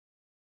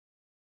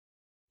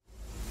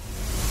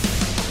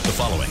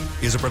following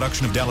is a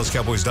production of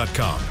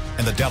DallasCowboys.com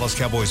and the Dallas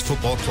Cowboys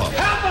Football Club.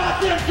 How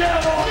about them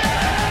Cowboys?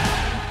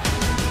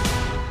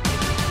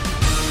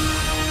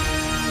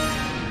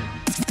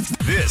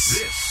 This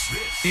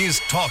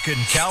is Talkin'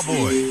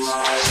 Cowboys.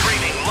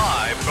 Streaming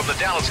live from the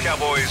Dallas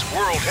Cowboys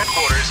World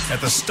Headquarters at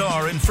the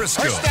Star in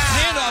Frisco. First down,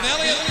 handoff,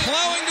 Elliott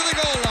plowing to the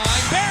goal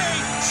line. Barry,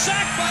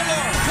 sacked by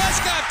Lawrence.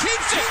 Prescott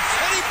keeps it,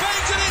 and he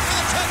bangs it in for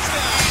the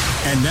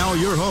touchdown. And now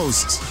your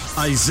hosts,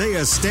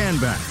 Isaiah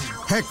Stanback,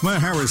 Heckma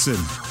Harrison,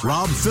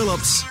 Rob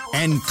Phillips,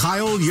 and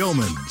Kyle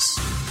Yeomans.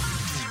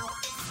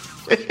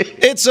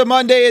 It's a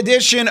Monday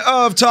edition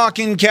of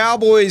Talking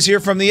Cowboys here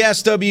from the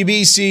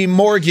SWBC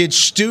Mortgage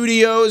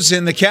Studios,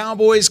 and the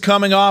Cowboys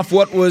coming off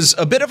what was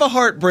a bit of a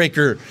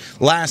heartbreaker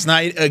last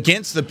night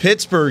against the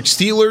Pittsburgh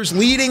Steelers,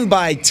 leading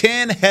by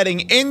 10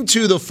 heading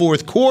into the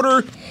fourth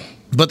quarter.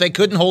 But they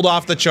couldn't hold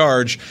off the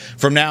charge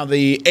from now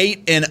the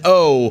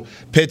 8-0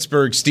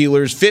 Pittsburgh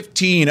Steelers.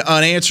 15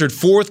 unanswered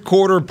fourth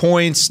quarter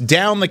points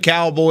down the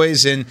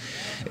Cowboys and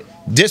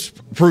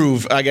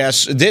disimprove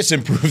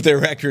their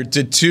record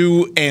to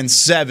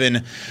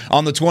 2-7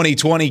 on the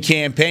 2020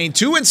 campaign.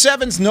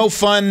 2-7's no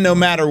fun no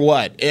matter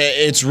what.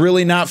 It's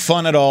really not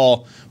fun at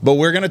all. But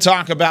we're going to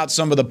talk about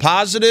some of the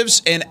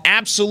positives, and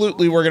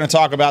absolutely we're going to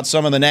talk about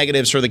some of the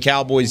negatives for the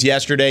Cowboys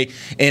yesterday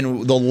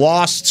and the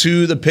loss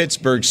to the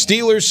Pittsburgh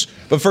Steelers.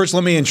 But first,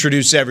 let me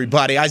introduce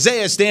everybody.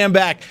 Isaiah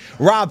Stanback,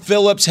 Rob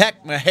Phillips,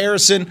 Heckma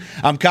Harrison.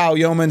 I'm Kyle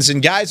Yeomans.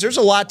 And guys, there's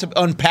a lot to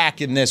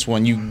unpack in this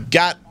one. You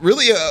got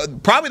really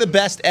probably the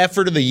best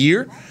effort of the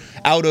year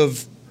out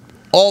of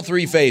all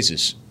three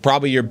phases.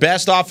 Probably your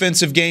best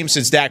offensive game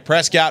since Dak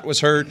Prescott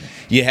was hurt.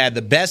 You had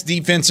the best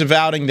defensive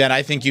outing that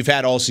I think you've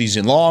had all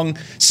season long.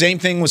 Same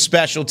thing with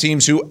special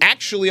teams, who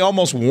actually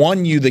almost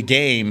won you the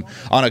game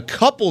on a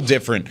couple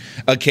different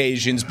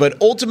occasions.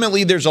 But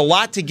ultimately, there's a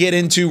lot to get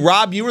into.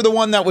 Rob, you were the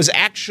one that was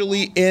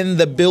actually in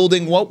the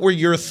building. What were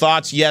your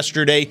thoughts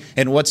yesterday,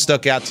 and what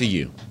stuck out to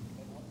you?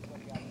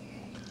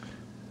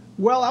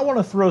 Well, I want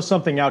to throw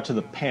something out to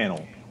the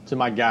panel, to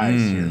my guys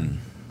here.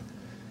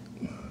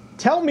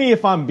 Tell me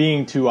if I'm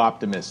being too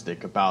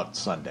optimistic about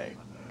Sunday,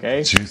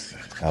 okay?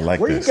 I like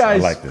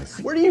this.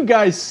 Where do you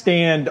guys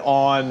stand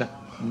on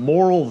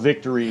moral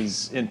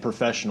victories in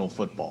professional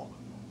football?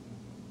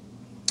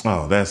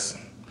 Oh, that's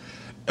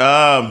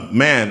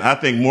man. I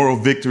think moral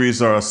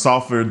victories are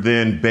softer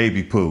than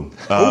baby poo.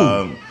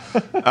 I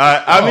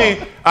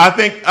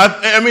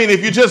mean,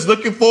 if you're just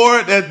looking for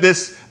it,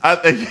 I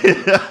think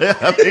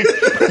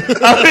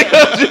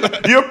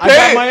you're paying. I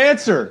got my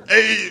answer.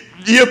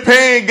 You're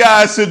paying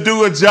guys to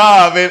do a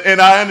job, and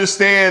I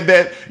understand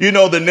that,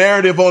 the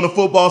narrative on the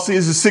football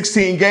season is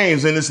 16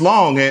 games and it's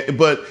long,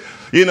 but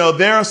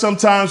there are some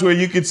times where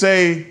you could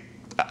say,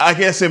 I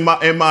guess in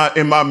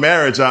my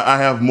marriage I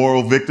have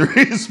moral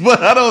victories,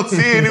 but I don't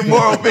see any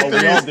moral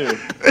victories. We all do.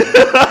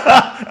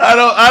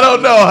 I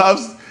don't know.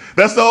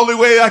 That's the only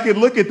way I can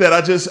look at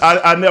that.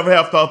 I never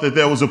have thought that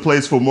there was a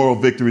place for moral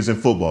victories in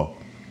football.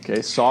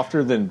 Okay,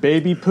 softer than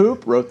baby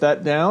poop. Wrote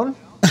that down.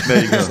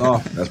 There you go.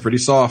 Soft. That's pretty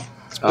soft.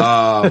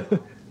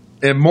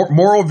 And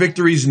moral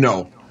victories,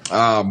 no.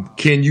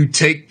 Can you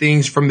take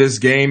things from this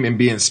game and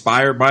be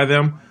inspired by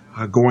them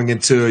going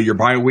into your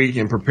bye week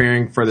and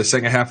preparing for the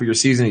second half of your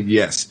season?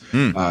 Yes.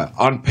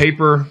 On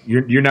paper,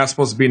 you're not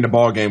supposed to be in the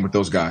ball game with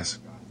those guys.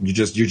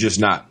 You're just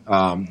not.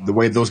 The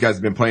way those guys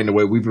have been playing, the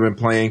way we've been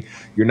playing,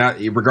 you're not.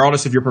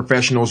 Regardless if you're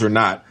professionals or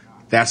not,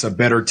 that's a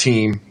better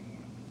team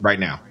right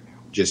now.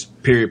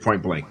 Just period,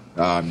 point blank.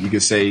 You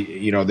could say,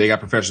 they got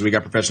professionals, we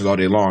got professionals all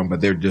day long,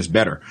 but they're just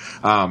better.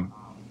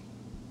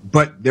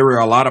 But there were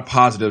a lot of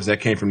positives that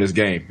came from this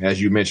game,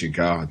 as you mentioned,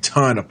 Kyle, a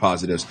ton of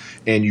positives.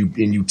 And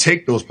you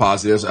take those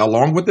positives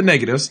along with the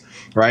negatives,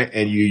 right?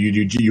 And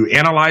you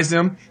analyze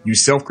them, you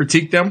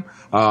self-critique them,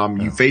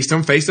 you face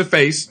them face to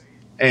face,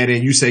 and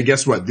then you say,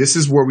 guess what? This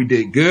is where we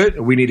did good,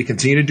 and we need to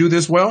continue to do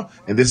this well,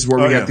 and this is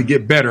where we have to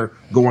get better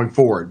going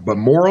forward. But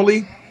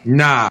morally,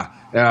 nah.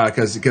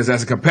 Because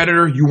as a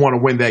competitor, you want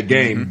to win that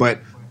game. But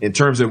in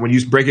terms of when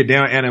you break it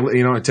down, to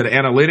the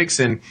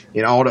analytics and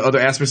all the other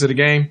aspects of the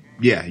game,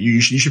 yeah,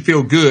 you should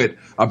feel good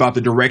about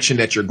the direction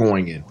that you're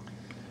going in.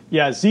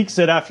 Yeah, Zeke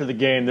said after the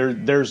game,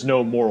 there's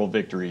no moral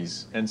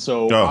victories. And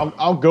so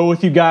I'll go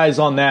with you guys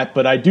on that.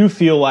 But I do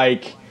feel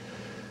like,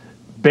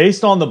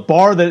 based on the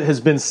bar that has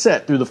been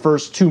set through the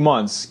first 2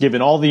 months,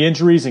 given all the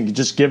injuries and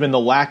just given the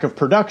lack of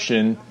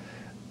production,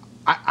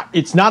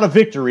 it's not a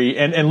victory.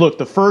 And look,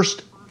 the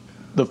first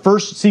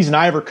season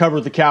I ever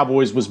covered the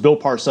Cowboys was Bill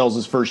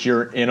Parcells' first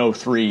year in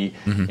 2003,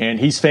 and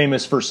he's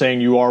famous for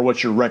saying you are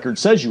what your record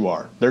says you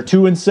are. They're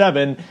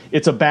 2-7.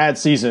 It's a bad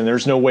season.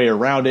 There's no way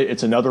around it.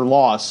 It's another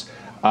loss.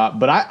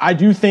 But I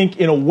do think,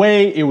 in a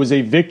way, it was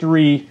a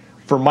victory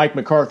for Mike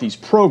McCarthy's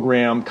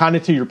program, kind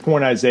of to your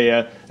point,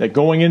 Isaiah, that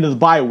going into the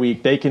bye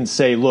week, they can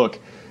say, look,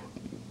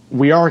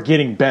 we are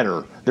getting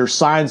better. There's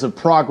signs of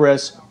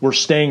progress. We're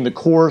staying the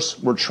course.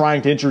 We're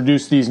trying to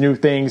introduce these new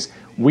things.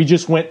 We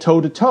just went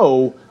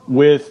toe-to-toe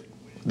with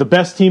the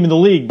best team in the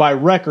league by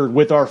record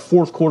with our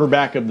fourth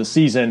quarterback of the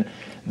season.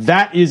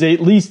 that is at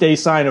least a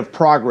sign of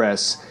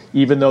progress,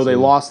 even though they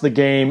lost the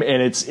game,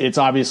 and it's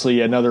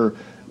obviously another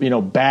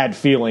bad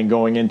feeling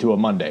going into a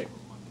Monday.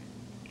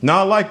 No,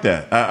 I like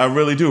that. I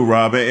really do,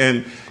 Rob.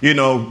 And,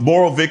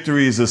 moral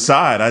victories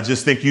aside, I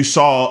just think you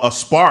saw a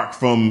spark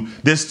from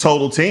this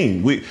total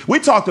team. We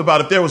talked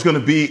about if there was going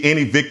to be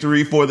any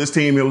victory for this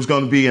team, it was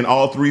going to be in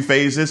all three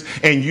phases.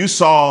 And you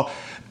saw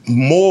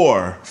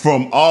more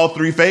from all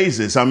three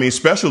phases. I mean,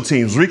 special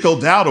teams, Rico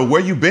Dowdle,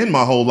 where you been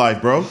my whole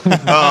life, bro?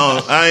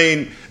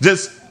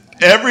 Just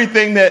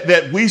everything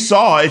that we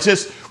saw, it's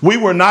just we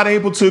were not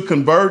able to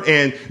convert.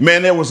 And,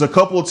 man, there was a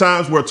couple of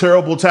times where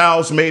terrible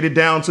towels made it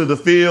down to the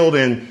field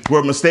and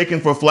were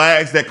mistaken for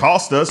flags that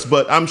cost us.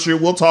 But I'm sure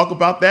we'll talk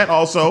about that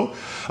also.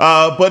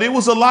 But it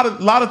was a lot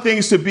of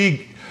things to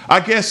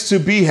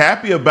be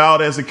happy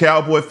about as a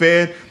Cowboy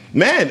fan.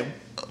 Man,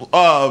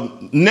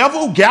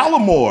 Neville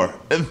Gallimore,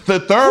 the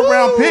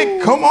third-round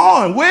pick, come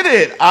on with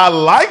it. I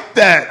like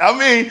that. I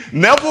mean,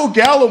 Neville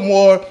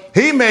Gallimore,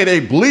 he made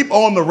a bleep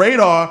on the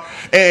radar.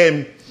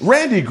 And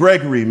Randy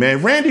Gregory, man,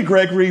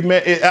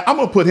 I'm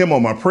going to put him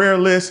on my prayer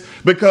list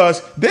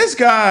because this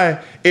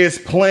guy is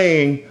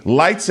playing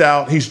lights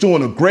out. He's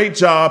doing a great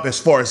job as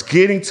far as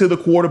getting to the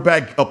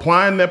quarterback,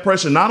 applying that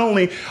pressure, not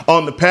only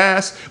on the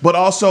pass, but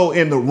also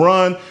in the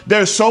run.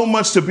 There's so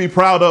much to be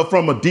proud of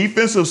from a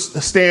defensive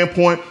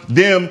standpoint,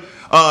 them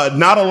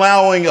not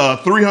allowing a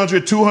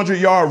 300,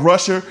 200-yard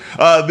rusher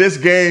this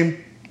game.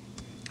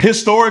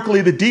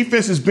 Historically, the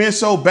defense has been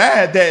so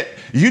bad that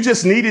you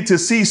just needed to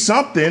see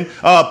something.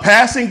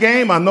 Passing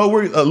game, I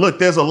know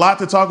there's a lot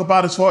to talk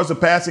about as far as the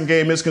passing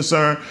game is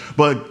concerned.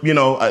 But,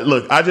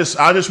 I just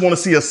want to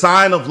see a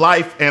sign of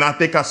life, and I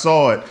think I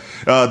saw it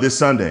this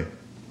Sunday.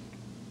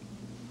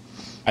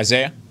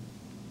 Isaiah?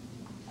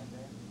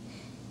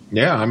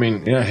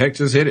 Yeah, Heck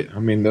just hit it. I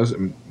mean, those,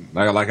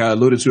 like I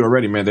alluded to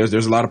already, man,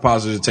 there's a lot of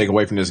positives to take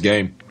away from this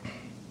game,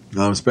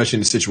 especially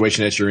in the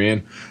situation that you're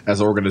in as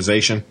an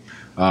organization.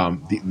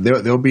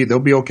 They'll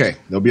be okay.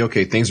 They'll be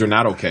okay. Things are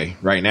not okay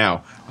right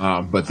now.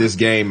 But this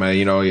game,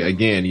 you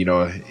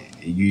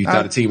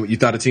thought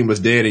the team was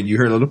dead, and you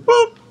heard a little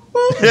boop.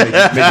 Make you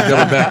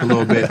double back a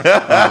little bit.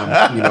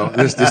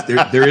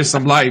 There is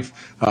some life.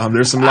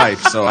 There's some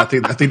life. So I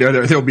think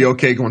they'll be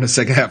okay going the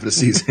second half of the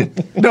season.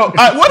 No,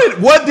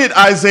 what did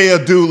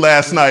Isaiah do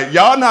last night?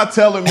 Y'all not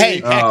telling me.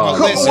 Hey, Heckma,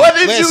 what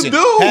did you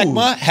do?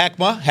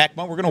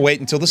 Heckma, we're going to wait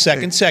until the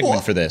second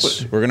segment for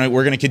this. We're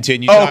going to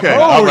continue. Okay,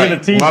 all right.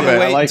 We're going to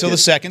wait until the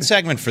second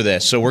segment for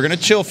this. So we're going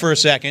to chill for a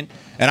second,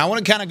 and I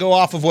want to kind of go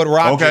off of what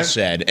Rob just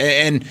said.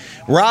 And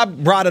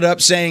Rob brought it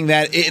up saying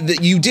that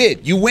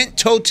you went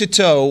toe to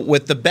toe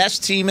with the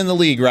best team in the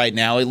league right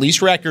now, at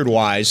least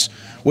record-wise,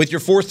 with your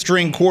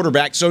fourth-string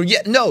quarterback. So,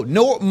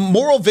 no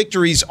moral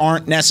victories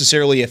aren't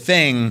necessarily a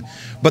thing,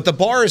 but the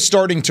bar is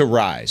starting to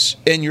rise,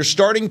 and you're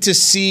starting to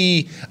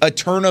see a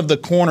turn of the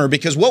corner,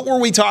 because what were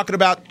we talking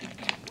about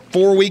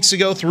 4 weeks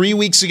ago, 3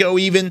 weeks ago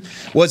even,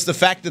 was the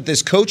fact that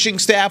this coaching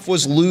staff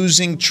was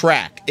losing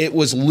track. It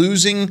was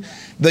losing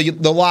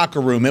the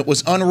locker room. It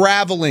was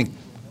unraveling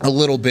a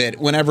little bit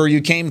whenever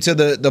you came to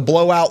the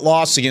blowout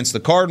loss against the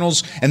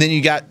Cardinals, and then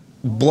you got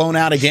blown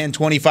out again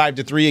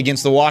 25-3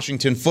 against the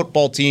Washington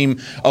football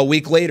team a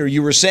week later.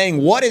 You were saying,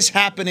 what is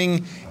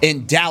happening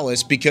in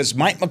Dallas? Because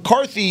Mike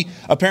McCarthy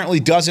apparently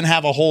doesn't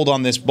have a hold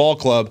on this ball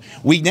club.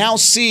 We now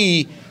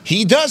see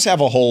he does have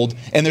a hold,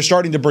 and they're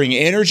starting to bring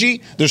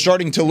energy. They're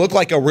starting to look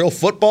like a real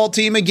football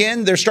team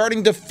again. They're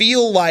starting to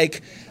feel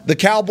like the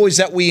Cowboys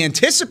that we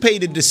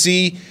anticipated to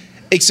see,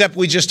 except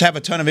we just have a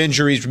ton of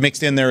injuries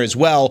mixed in there as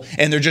well,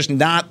 and they're just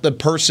not the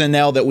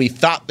personnel that we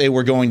thought they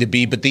were going to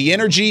be. But the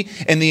energy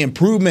and the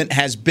improvement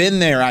has been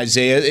there,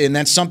 Isaiah, and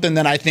that's something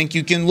that I think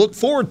you can look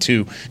forward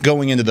to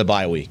going into the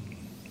bye week.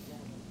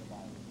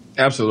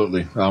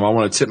 Absolutely. I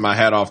want to tip my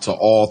hat off to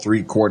all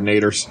three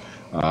coordinators,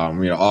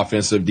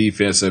 offensive,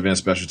 defensive, and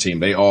special team.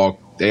 They all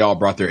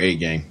brought their A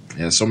game.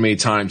 And so many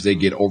times they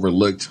get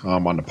overlooked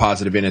on the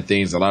positive end of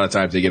things. A lot of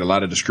times they get a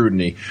lot of the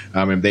scrutiny.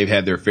 And they've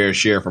had their fair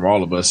share from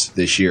all of us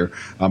this year.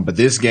 But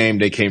this game,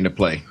 they came to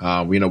play.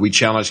 We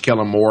challenged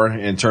Kellen Moore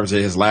in terms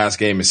of his last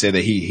game and said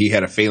that he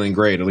had a failing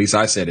grade. At least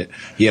I said it.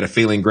 He had a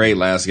failing grade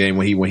last game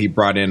when he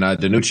brought in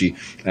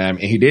DiNucci. And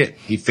he did.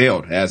 He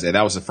failed.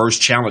 That was the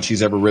first challenge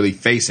he's ever really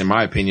faced, in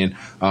my opinion,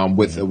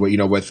 with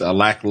a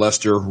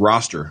lackluster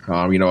roster,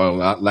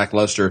 a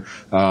lackluster,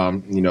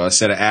 a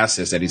set of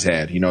assets that he's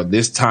had.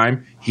 This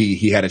time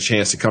he had a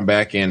chance to come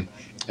back and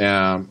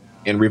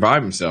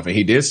revive himself, and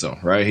he did so,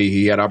 right?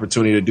 He had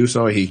opportunity to do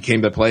so. He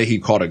came to play. He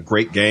called a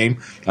great game.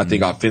 I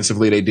think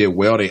offensively they did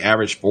well. They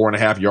averaged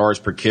 4.5 yards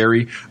per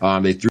carry.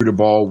 They threw the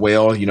ball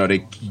well. He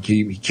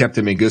kept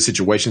them in good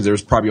situations. There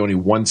was probably only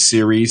one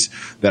series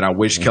that I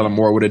wish Kellen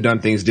Moore would have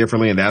done things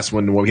differently, and that's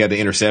when we had the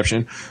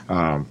interception.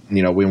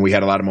 When we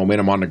had a lot of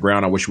momentum on the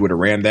ground, I wish we would have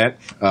ran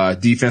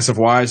that. Defensive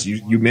wise,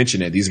 you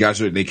mentioned it. These guys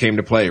they came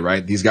to play,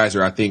 right? These guys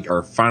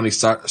are finally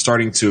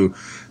starting to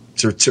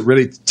to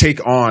really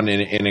take on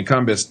and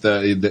encompass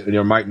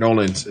the Mike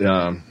Nolan's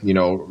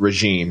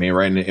regime,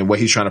 right, and what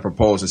he's trying to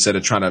propose instead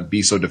of trying to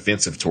be so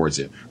defensive towards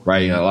it,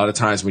 right? A lot of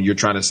times when you're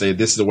trying to say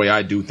this is the way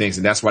I do things,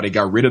 and that's why they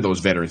got rid of those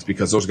veterans,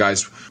 because those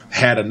guys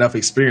had enough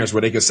experience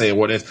where they could say,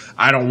 well,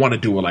 I don't want to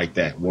do it like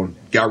that. Well,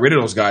 got rid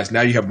of those guys.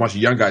 Now you have a bunch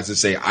of young guys that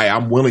say,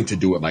 I'm willing to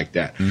do it like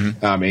that,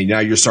 and now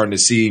you're starting to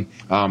see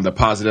the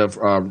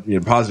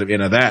positive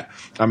end of that.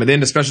 And then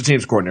the special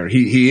teams coordinator,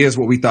 he is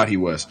what we thought he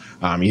was.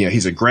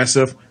 He's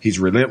aggressive. He's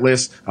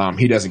relentless.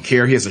 He doesn't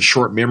care. He has a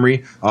short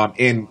memory.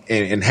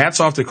 And hats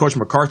off to Coach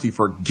McCarthy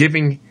for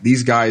giving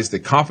these guys the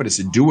confidence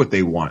to do what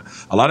they want.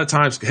 A lot of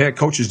times head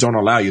coaches don't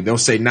allow you. They'll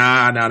say,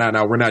 nah,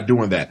 we're not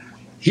doing that.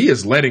 He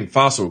is letting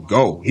Fossil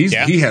go.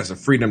 He has the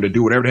freedom to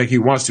do whatever the heck he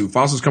wants to.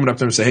 Fossil's coming up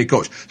to him and say, hey,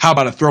 coach, how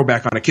about a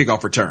throwback on a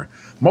kickoff return?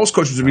 Most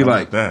coaches would be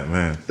like, that,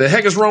 man. The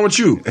heck is wrong with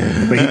you?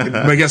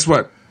 But guess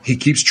what? He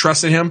keeps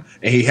trusting him,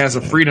 and he has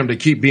a freedom to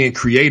keep being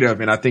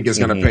creative, and I think it's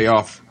going to pay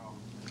off.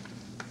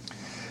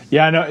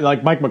 Yeah, I know.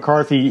 Like Mike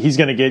McCarthy, he's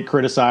going to get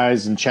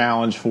criticized and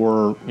challenged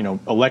for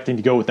electing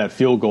to go with that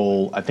field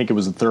goal. I think it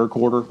was the third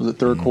quarter. Was it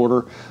third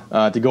quarter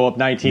to go up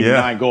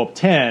 19-9, go up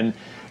 10,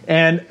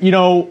 and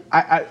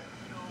I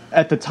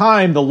at the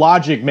time the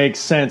logic makes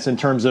sense in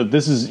terms of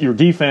this is your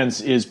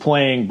defense is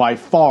playing by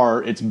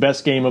far its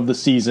best game of the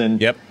season.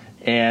 Yep,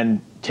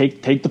 and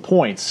take the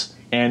points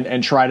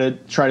and try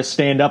to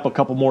stand up a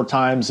couple more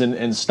times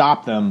and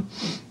stop them.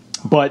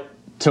 But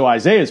to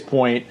Isaiah's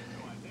point,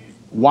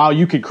 while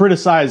you could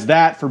criticize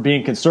that for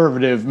being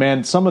conservative,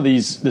 man, some of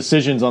these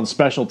decisions on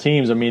special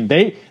teams, I mean,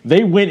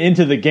 they went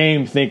into the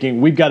game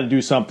thinking we've got to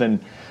do something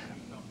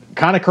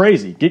kind of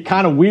crazy, get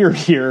kind of weird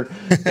here,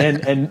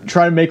 and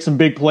try to make some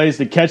big plays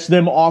to catch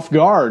them off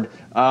guard.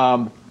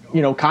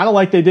 Kind of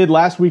like they did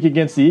last week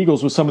against the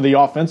Eagles with some of the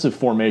offensive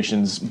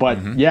formations.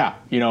 But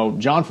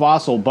John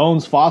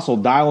Bones Fossil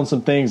dialing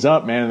some things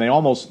up, man, and they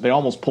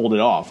almost pulled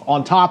it off.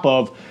 On top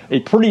of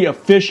a pretty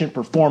efficient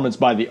performance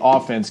by the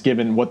offense,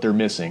 given what they're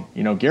missing.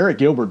 Garrett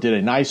Gilbert did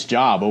a nice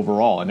job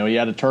overall. I know he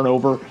had a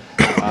turnover,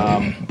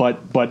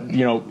 but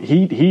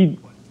he.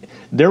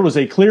 There was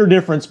a clear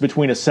difference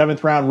between a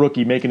seventh-round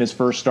rookie making his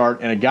first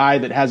start and a guy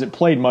that hasn't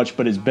played much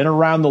but has been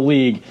around the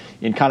league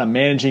in kind of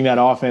managing that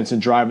offense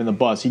and driving the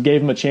bus. He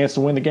gave him a chance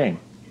to win the game.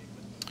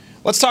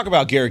 Let's talk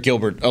about Garrett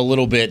Gilbert a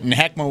little bit. And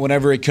Heckma,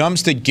 whenever it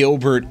comes to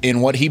Gilbert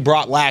and what he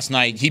brought last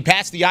night, he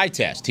passed the eye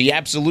test. He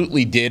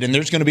absolutely did. And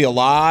there's going to be a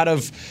lot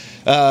of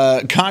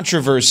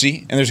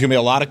controversy and there's going to be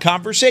a lot of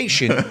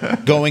conversation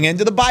going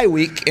into the bye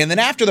week and then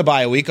after the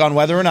bye week on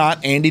whether or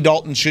not Andy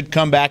Dalton should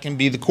come back and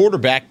be the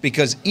quarterback,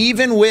 because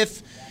even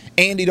with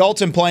Andy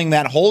Dalton playing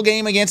that whole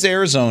game against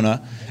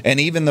Arizona and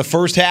even the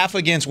first half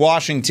against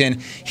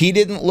Washington, he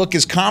didn't look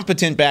as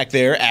competent back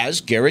there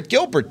as Garrett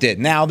Gilbert did.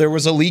 Now, there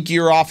was a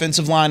leakier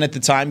offensive line at the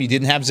time. You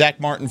didn't have Zach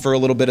Martin for a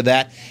little bit of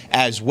that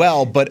as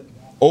well. But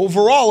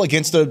overall,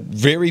 against a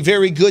very,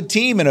 very good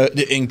team and an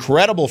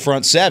incredible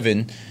front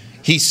seven,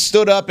 he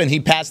stood up and he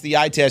passed the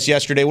eye test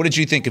yesterday. What did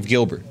you think of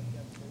Gilbert?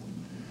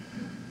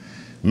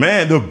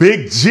 Man, the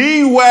big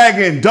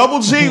G-Wagon,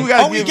 double G. We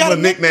got to give him a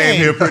nickname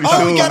here pretty soon,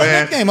 man. We got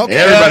a nickname. Okay.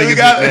 Everybody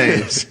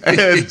gets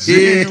nicknames.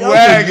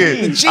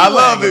 G-Wagon. I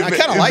love it, man. I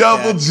kind of like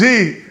double that.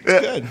 G.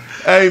 Good.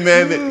 Hey,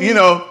 man,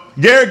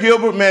 Garrett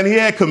Gilbert, man, he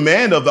had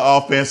command of the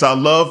offense. I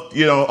loved,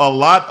 a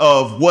lot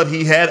of what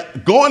he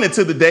had. Going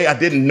into the day, I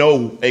didn't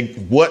know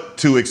what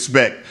to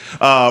expect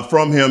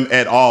from him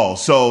at all.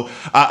 So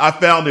I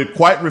found it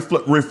quite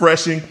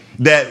refreshing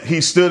that he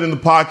stood in the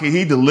pocket.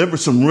 He delivered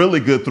some really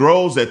good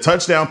throws. That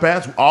touchdown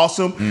pass,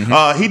 awesome.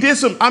 He did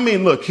some,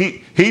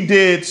 he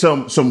did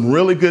some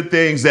really good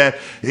things and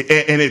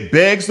it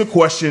begs the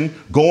question,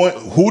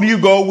 who do you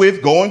go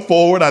with going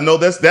forward? I know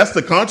that's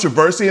the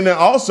controversy. And then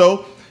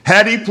also,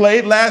 had he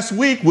played last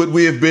week, would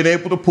we have been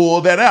able to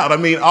pull that out? I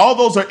mean, all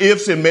those are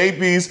ifs and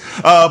maybes,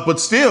 but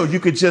still, you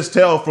could just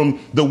tell from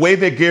the way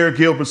that Garrett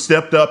Gilbert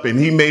stepped up and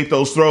he made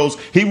those throws,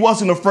 he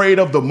wasn't afraid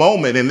of the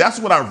moment. And that's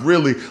what I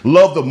really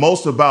love the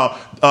most about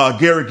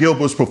Garrett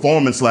Gilbert's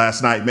performance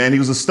last night, man. He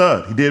was a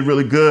stud. He did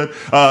really good,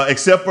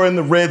 except for in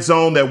the red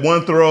zone, that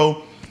one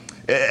throw.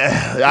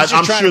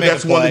 I'm sure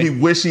that's one that he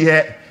wished he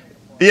had.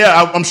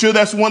 Yeah, I'm sure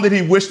that's one that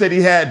he wished that he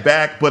had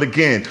back. But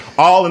again,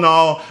 all in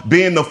all,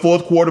 being the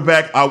fourth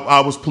quarterback,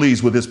 I was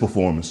pleased with his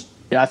performance.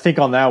 Yeah, I think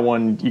on that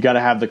one, you got to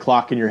have the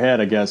clock in your head,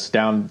 I guess,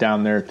 down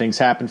there. Things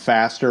happen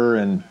faster,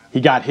 and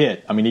he got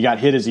hit. I mean, he got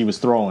hit as he was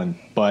throwing,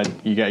 but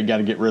you got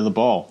to get rid of the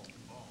ball.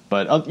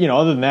 But,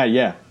 other than that,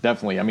 yeah,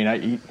 definitely. I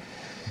mean,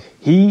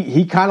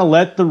 he kind of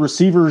let the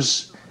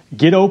receivers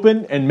get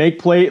open and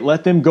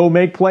let them go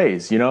make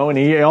plays, and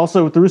he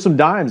also threw some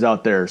dimes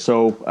out there.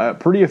 So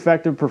pretty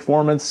effective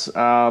performance.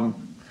 I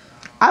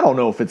don't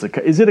know if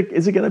is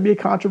it going to be a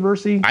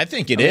controversy? I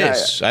think it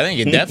is. I think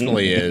it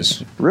definitely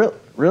is.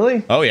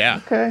 Really? Oh,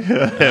 yeah.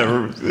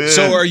 Okay.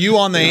 So are you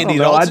on the Andy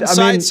Dalton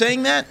side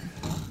saying that?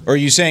 Or are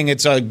you saying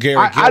it's a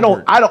Garrett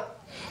Gilbert?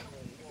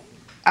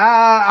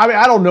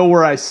 I don't know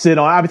where I sit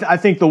on. I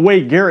think the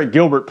way Garrett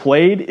Gilbert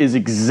played is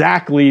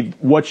exactly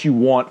what you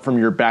want from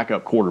your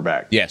backup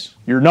quarterback. Yes.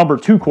 Your number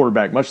 2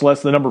 quarterback, much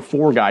less the number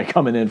 4 guy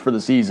coming in for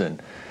the season.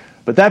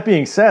 But that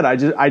being said,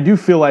 I do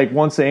feel like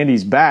once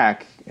Andy's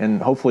back,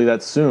 and hopefully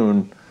that's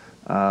soon,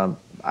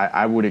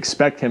 I would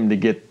expect him to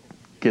get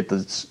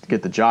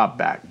the job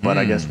back. But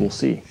I guess we'll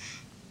see.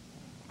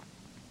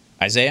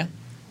 Isaiah?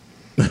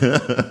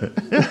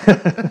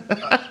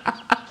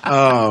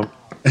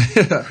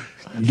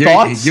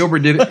 Gilbert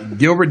did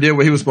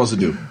what he was supposed to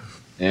do,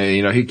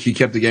 and he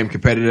kept the game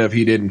competitive.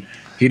 He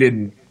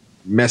didn't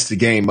mess the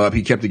game up.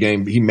 He kept the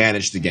game. He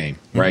managed the game,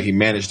 right? He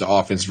managed the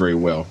offense very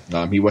well.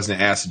 He wasn't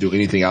asked to do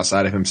anything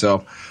outside of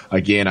himself.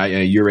 Again,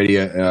 you already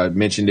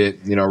mentioned it,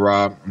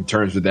 Rob, in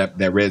terms of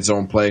that red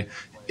zone play.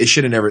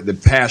 The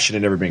pass should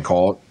have never been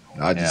called.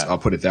 I'll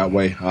put it that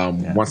way.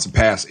 Once the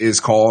pass is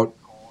called,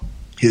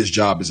 his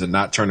job is to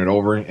not turn it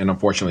over, and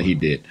unfortunately he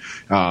did.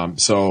 I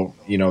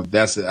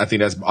think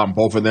that's on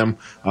both of them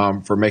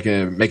for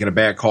making a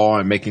bad call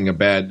and making a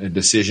bad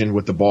decision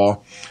with the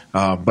ball.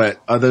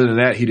 But other than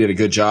that, he did a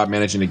good job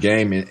managing the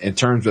game. In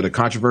terms of the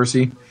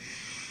controversy,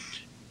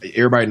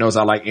 everybody knows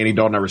I like Andy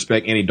Dalton. I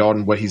respect Andy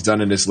Dalton, what he's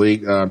done in this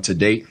league to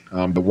date.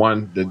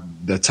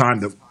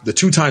 The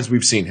 2 times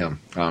we've seen him,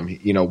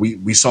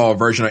 we saw a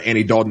version of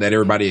Andy Dalton that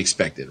everybody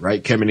expected,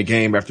 right? Came in the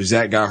game after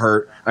Dak got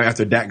hurt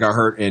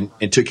and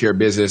took care of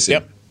business.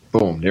 And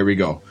boom, there we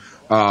go.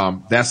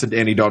 That's the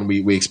Andy Dalton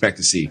we expect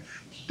to see.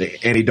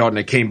 The Andy Dalton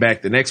that came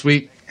back the next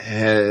week,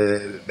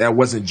 that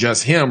wasn't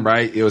just him,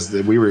 right? It was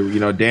we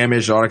were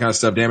damaged, all that kind of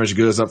stuff, damaged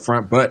goods up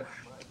front, but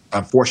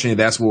unfortunately,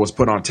 that's what was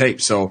put on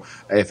tape. So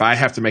if I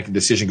have to make a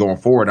decision going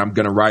forward, I'm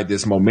going to ride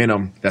this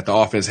momentum that the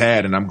offense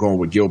had, and I'm going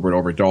with Gilbert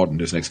over Dalton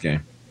this next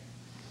game.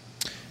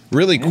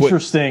 Really quick.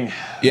 Interesting.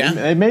 Yeah.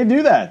 They may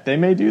do that.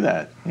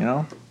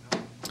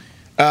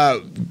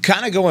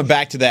 Kind of going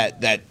back to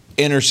that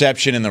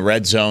interception in the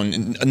red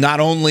zone, not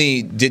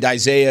only did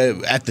Isaiah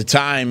at the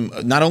time,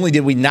 not only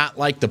did we not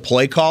like the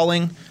play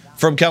calling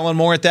from Kellen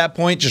Moore at that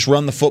point, just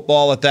run the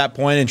football at that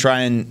point and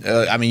try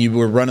and you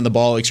were running the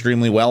ball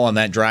extremely well on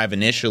that drive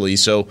initially,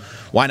 so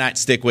why not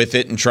stick with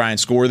it and try and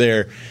score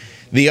there?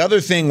 The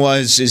other thing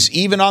is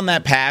even on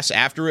that pass,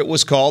 after it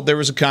was called, there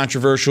was a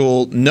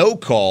controversial no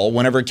call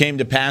whenever it came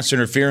to pass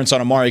interference on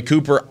Amari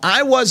Cooper.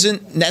 I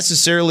wasn't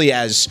necessarily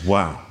as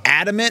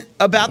adamant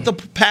about the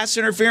pass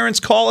interference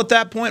call at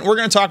that point. We're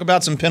going to talk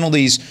about some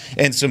penalties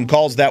and some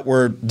calls that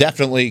were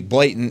definitely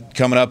blatant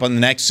coming up on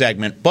the next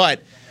segment,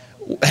 but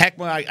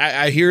Heckma,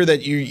 I hear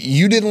that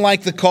you didn't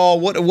like the call.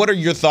 What are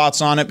your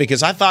thoughts on it?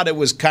 Because I thought it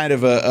was kind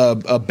of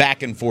a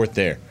back and forth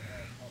there.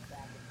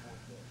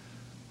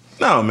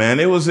 No, man,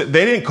 they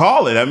didn't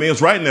call it. It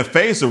was right in their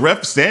face. The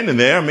ref standing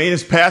there.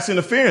 It's pass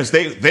interference.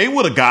 They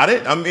would have got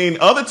it.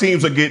 Other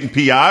teams are getting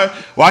PI.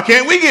 Why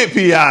can't we get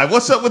PI?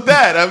 What's up with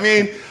that?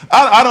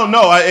 I don't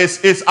know.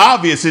 It's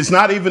obvious. It's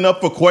not even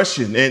up for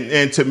question.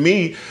 And to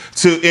me,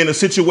 in a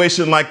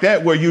situation like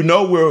that where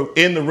we're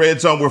in the red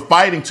zone, we're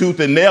fighting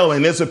tooth and nail,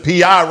 and there's a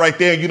PI right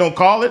there, and you don't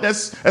call it.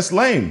 That's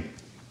lame.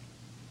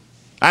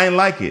 I ain't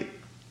like it.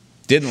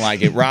 Didn't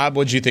like it. Rob,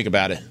 what'd you think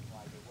about it?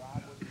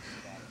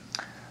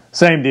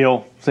 Same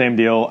deal. There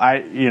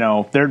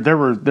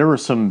were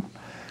some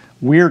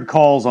weird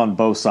calls on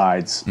both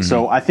sides. Mm-hmm.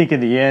 So I think in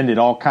the end it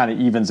all kind of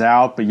evens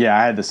out. But yeah,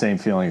 I had the same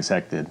feeling as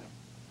Heck did.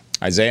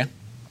 Isaiah?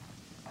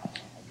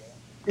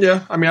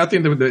 Yeah, I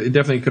think that it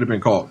definitely could have been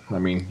called.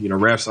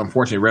 Refs,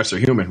 unfortunately, refs are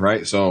human,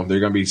 right? So there are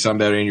going to be some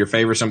that are in your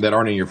favor, some that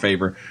aren't in your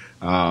favor.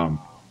 It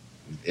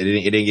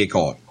didn't get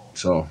called.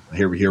 So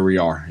here we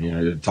are,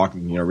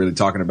 really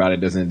talking about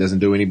it doesn't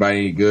do anybody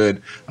any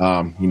good.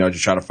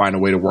 Just try to find a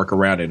way to work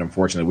around it.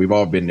 Unfortunately, we've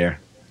all been there.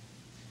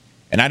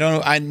 And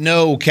I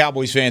know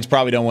Cowboys fans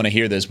probably don't want to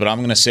hear this, but I'm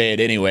going to say it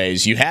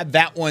anyways. You had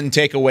that one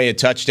take away a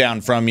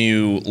touchdown from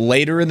you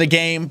later in the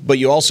game, but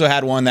you also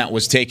had one that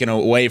was taken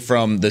away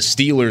from the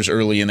Steelers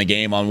early in the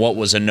game on what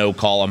was a no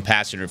call on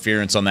pass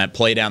interference on that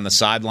play down the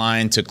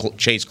sideline to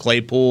Chase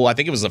Claypool. I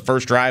think it was the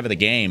first drive of the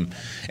game,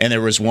 and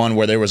there was one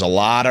where there was a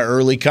lot of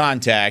early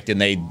contact, and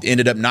they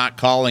ended up not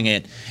calling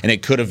it, and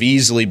it could have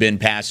easily been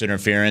pass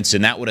interference,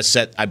 and that would have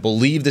set, I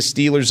believe, the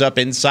Steelers up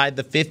inside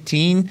the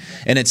 15,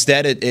 and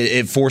instead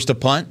it forced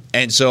a punt.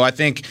 And so I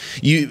think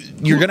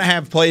you're going to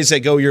have plays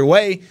that go your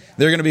way.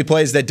 There are going to be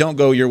plays that don't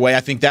go your way.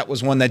 I think that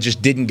was one that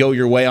just didn't go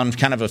your way on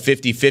kind of a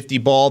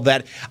 50-50 ball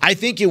that I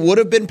think it would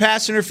have been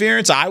pass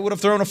interference. I would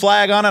have thrown a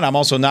flag on it. I'm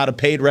also not a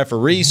paid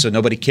referee, so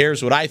nobody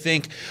cares what I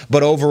think.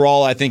 But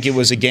overall, I think it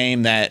was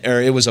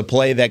it was a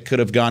play that could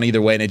have gone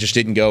either way, and it just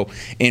didn't go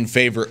in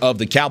favor of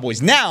the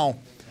Cowboys. Now,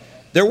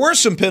 there were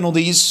some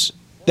penalties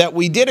that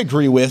we did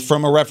agree with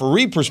from a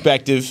referee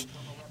perspective,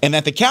 and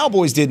that the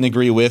Cowboys didn't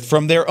agree with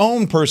from their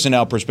own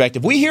personnel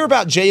perspective. We hear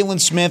about Jalen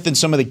Smith and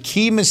some of the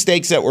key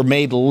mistakes that were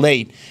made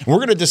late. And we're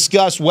going to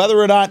discuss whether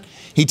or not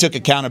he took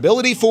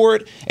accountability for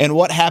it and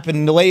what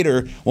happened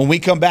later when we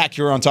come back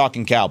here on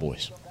Talking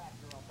Cowboys.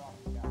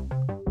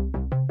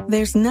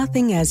 There's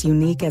nothing as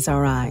unique as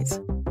our eyes,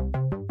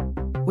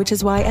 which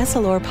is why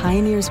Essilor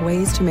pioneers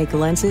ways to make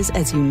lenses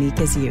as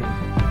unique as you.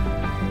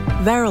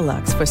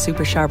 Verilux for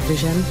super sharp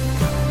vision,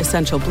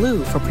 Essential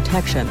Blue for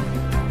protection,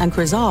 and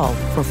Crizal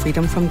for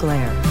freedom from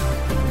glare.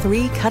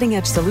 3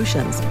 cutting-edge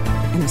solutions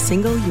in a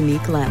single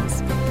unique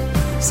lens.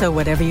 So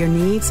whatever your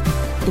needs,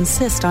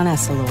 insist on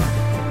Essilor.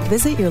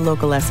 Visit your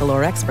local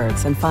Essilor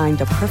experts and find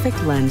the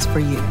perfect lens for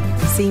you.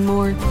 See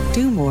more,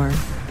 do more,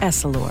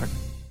 Essilor.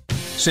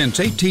 Since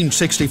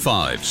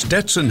 1865,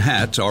 Stetson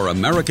hats are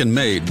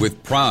American-made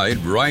with pride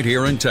right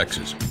here in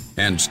Texas.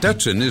 And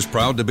Stetson is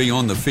proud to be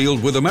on the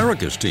field with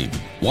America's team.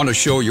 Want to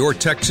show your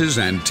Texas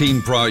and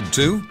team pride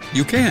too?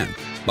 You can.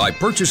 By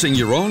purchasing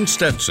your own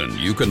Stetson,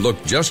 you can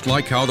look just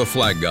like how the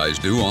flag guys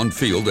do on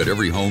field at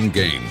every home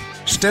game.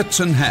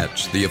 Stetson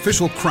hats, the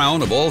official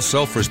crown of all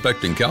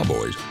self-respecting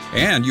Cowboys,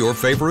 and your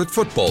favorite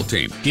football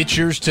team. Get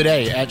yours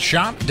today at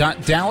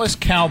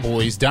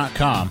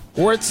shop.dallascowboys.com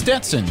or at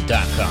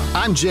stetson.com.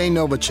 I'm Jay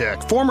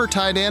Novacek, former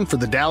tight end for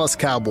the Dallas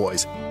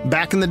Cowboys.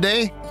 Back in the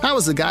day, I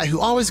was the guy who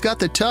always got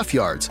the tough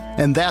yards,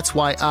 and that's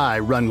why I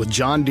run with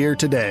John Deere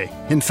today.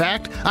 In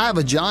fact, I have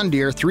a John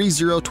Deere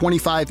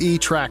 3025E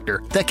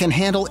tractor that can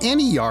handle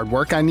any yard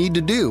work I need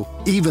to do,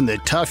 even the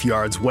tough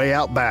yards way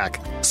out back.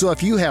 So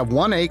if you have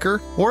 1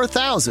 acre or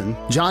 1,000,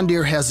 John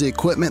Deere has the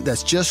equipment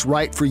that's just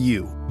right for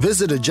you.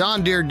 Visit a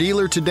John Deere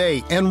dealer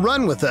today and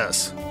run with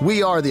us.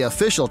 We are the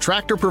official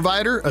tractor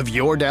provider of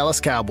your Dallas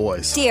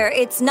Cowboys. Dear,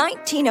 it's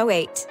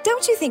 1908.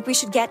 Don't you think we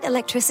should get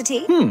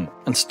electricity?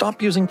 And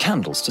stop using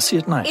candles to see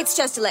at night. It's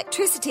just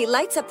electricity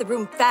lights up the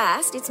room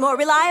fast. It's more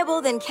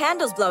reliable than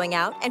candles blowing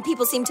out, and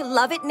people seem to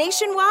love it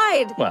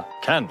nationwide. Well,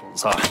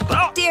 candles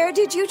are... Dear,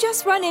 did you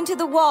just run into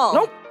the wall?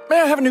 Nope. May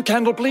I have a new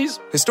candle,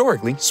 please?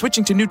 Historically,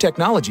 switching to new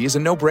technology is a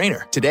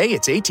no-brainer. Today,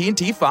 it's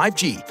AT&T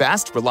 5G.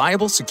 Fast,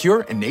 reliable,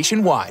 secure, and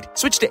nationwide.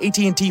 Switch to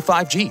AT&T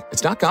 5G.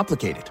 It's not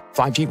complicated.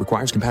 5G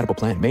requires compatible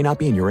plan. May not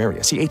be in your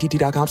area. See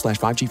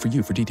att.com/5G for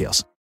you for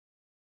details.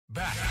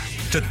 Back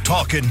to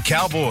Talkin'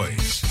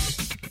 Cowboys.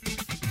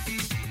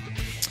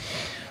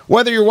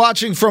 Whether you're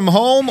watching from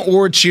home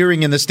or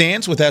cheering in the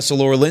stands with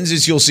Essilor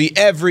lenses, you'll see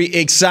every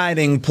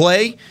exciting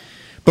play.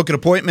 Book an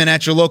appointment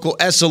at your local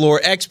Essilor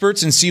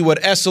experts and see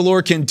what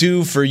Essilor can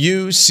do for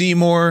you. See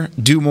more,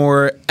 do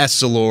more,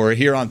 Essilor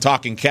here on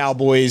Talking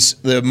Cowboys.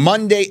 The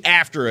Monday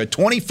after a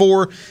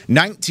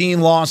 24-19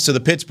 loss to the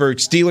Pittsburgh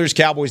Steelers.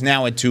 Cowboys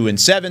now at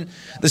 2-7.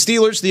 The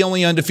Steelers, the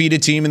only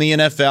undefeated team in the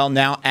NFL,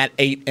 now at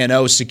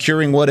 8-0,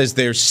 securing what is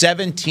their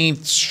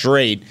 17th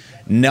straight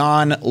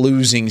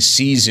non-losing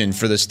season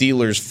for the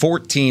Steelers.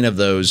 14 of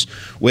those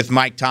with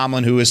Mike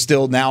Tomlin, who is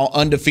still now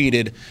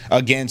undefeated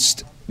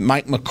against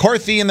Mike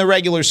McCarthy in the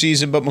regular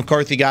season, but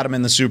McCarthy got him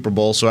in the Super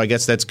Bowl, so I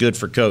guess that's good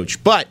for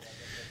Coach. But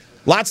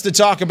lots to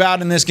talk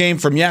about in this game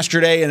from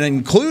yesterday, and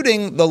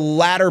including the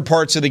latter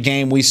parts of the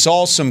game. We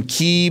saw some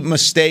key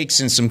mistakes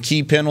and some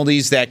key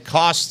penalties that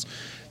cost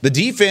the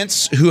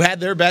defense, who had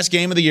their best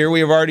game of the year.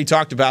 We have already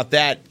talked about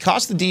that.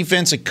 Cost the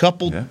defense a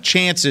couple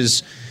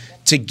chances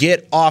to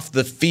get off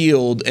the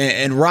field.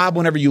 And Rob,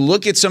 whenever you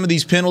look at some of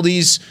these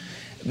penalties,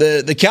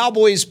 the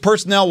Cowboys,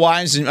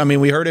 personnel-wise, I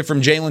mean, we heard it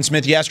from Jalen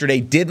Smith yesterday,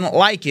 didn't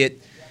like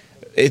it.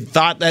 It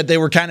thought that they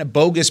were kind of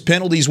bogus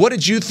penalties. What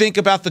did you think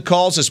about the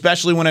calls,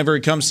 especially whenever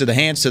it comes to the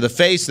hands to the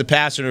face, the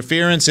pass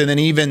interference, and then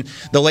even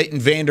the Leighton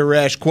Vander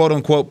Esch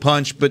quote-unquote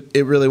punch, but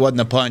it really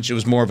wasn't a punch. It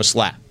was more of a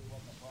slap.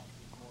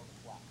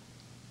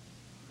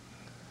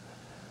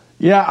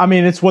 Yeah, I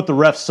mean, it's what the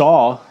ref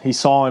saw. He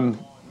saw him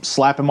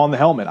slap him on the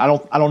helmet. I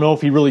don't know if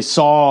he really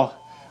saw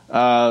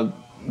the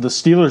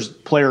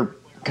Steelers player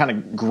kind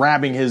of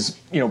grabbing his,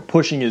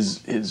 pushing his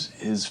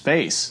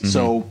face. Mm-hmm.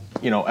 So,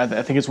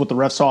 I think it's what the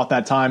ref saw at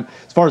that time.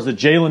 As far as the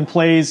Jalen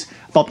plays,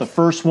 I thought the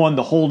first one,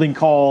 the holding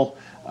call,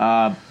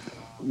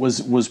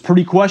 was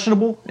pretty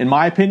questionable in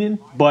my opinion.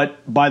 But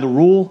by the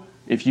rule,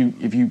 if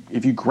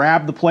you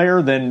grab the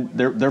player, then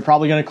they're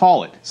probably going to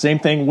call it. Same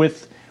thing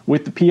with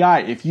the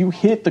PI. If you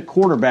hit the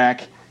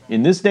quarterback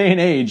in this day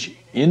and age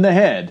in the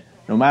head,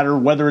 no matter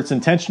whether it's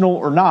intentional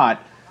or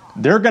not,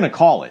 they're going to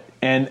call it.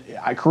 And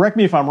correct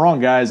me if I'm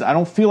wrong, guys. I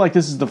don't feel like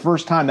this is the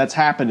first time that's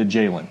happened to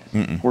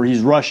Jalen, where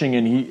he's rushing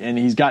and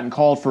he's gotten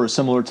called for a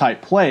similar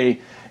type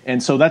play,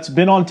 and so that's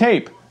been on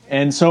tape.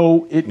 And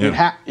so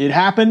it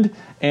happened,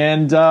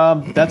 and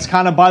that's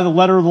kind of by the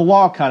letter of the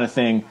law kind of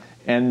thing,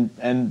 and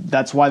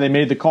that's why they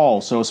made the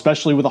call. So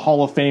especially with a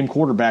Hall of Fame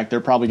quarterback,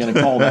 they're probably going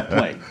to call that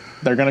play.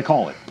 They're going to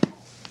call it.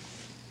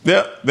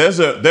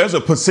 There's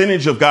a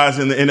percentage of guys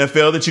in the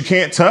NFL that you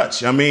can't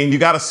touch. I mean, you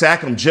got to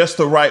sack them just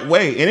the right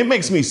way, and it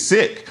makes me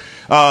sick.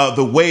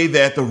 The way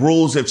that the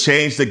rules have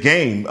changed the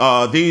game.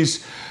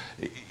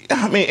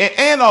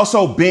 And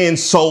also being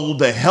sold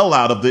the hell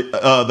out of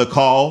the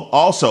call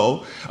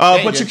also.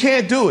 But you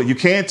can't do it. You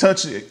can't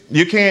touch it.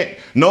 You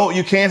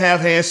can't have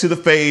hands to the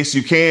face.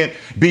 You can't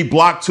be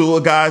blocked to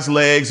a guy's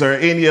legs or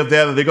any of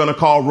that. They're going to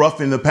call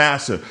roughing the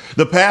passer.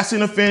 The pass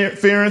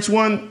interference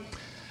one,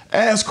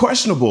 as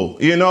questionable.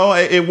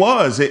 It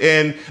was.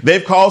 And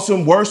they've called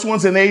some worse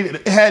ones, and they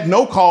had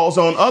no calls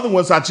on other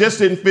ones. I just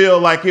didn't feel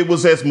like it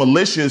was as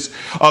malicious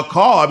a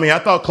call. I mean, I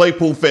thought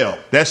Claypool fell.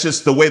 That's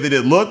just the way that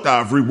it looked.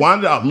 I've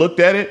rewinded. I've looked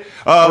at it.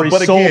 But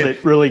sold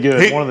it really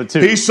good, one of the two.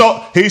 He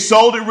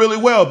sold it really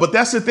well. But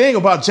that's the thing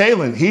about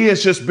Jalen. He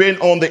has just been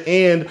on the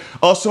end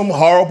of some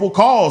horrible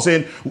calls.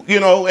 And, and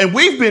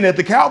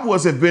the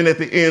Cowboys have been at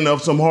the end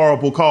of some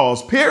horrible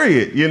calls,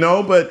 period,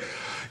 But,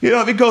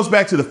 if it goes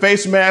back to the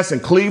face mask in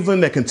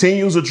Cleveland that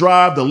continues to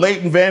drive, the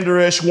Leighton Vander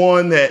Esch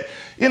one that,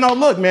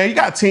 look, man, you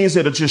got teams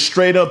that are just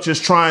straight up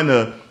just trying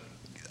to –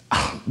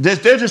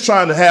 they're just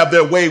trying to have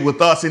their way with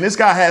us. And this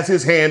guy has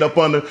his hand up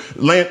under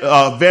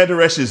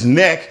Vander Esch's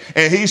neck,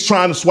 and he's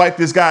trying to swipe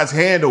this guy's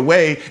hand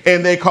away,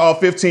 and they call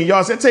 15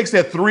 yards. That takes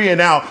that 3 and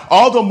out.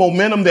 All the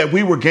momentum that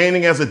we were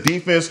gaining as a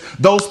defense,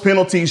 those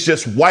penalties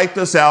just wiped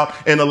us out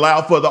and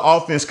allowed for the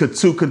offense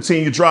to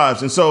continue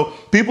drives. And so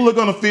people are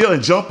going to feel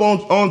and jump on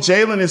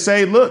Jalen and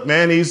say, look,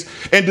 man,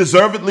 and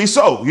deservedly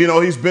so.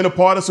 He's been a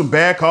part of some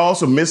bad calls,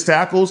 some missed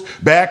tackles,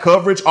 bad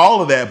coverage,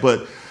 all of that.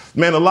 But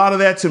man, a lot of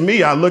that to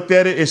me, I looked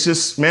at it. It's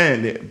just,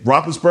 man,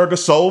 Roethlisberger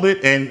sold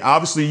it, and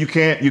obviously you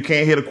can't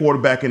hit a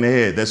quarterback in the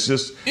head. That's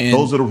just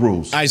those are the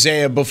rules.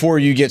 Isaiah, before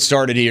you get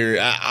started here,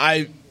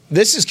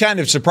 this is kind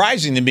of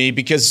surprising to me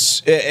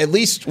because at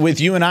least with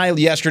you and I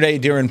yesterday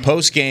during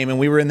postgame, and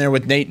we were in there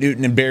with Nate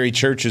Newton and Barry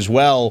Church as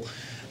well.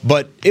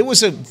 But it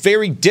was a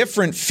very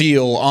different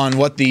feel on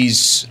what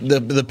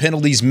the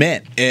penalties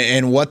meant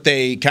and what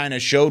they kind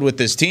of showed with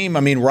this team. I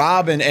mean,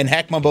 Rob and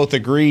Heckma both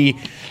agree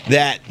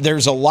that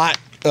there's a lot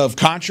of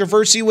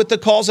controversy with the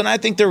calls, and I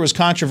think there was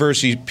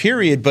controversy,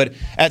 period. But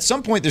at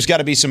some point, there's got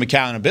to be some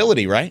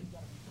accountability, right?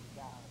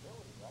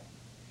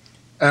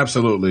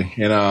 Absolutely,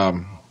 and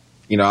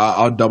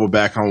I'll double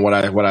back on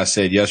what I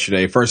said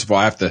yesterday. First of all,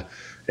 I have to.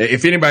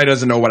 If anybody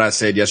doesn't know what I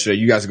said yesterday,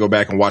 you guys go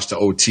back and watch the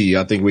OT.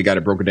 I think we got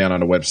it broken down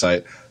on the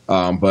website.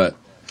 But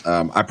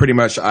I pretty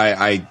much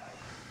I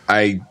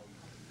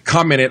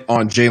commented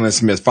on Jalen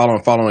Smith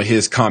following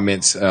his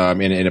comments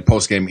in a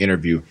post-game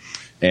interview,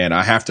 and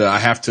I have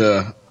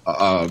to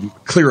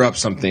clear up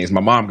some things.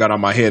 My mom got on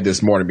my head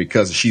this morning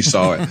because she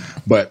saw it,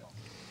 but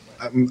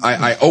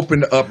I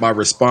opened up my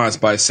response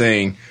by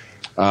saying,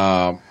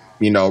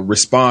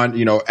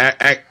 respond,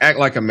 act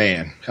like a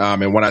man.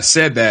 And when I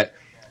said that,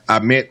 I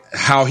meant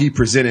how he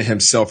presented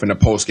himself in the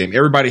post game.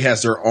 Everybody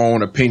has their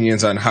own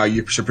opinions on how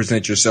you should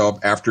present yourself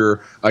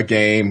after a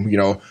game.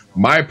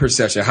 My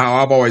perception,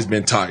 how I've always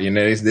been taught, and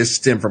this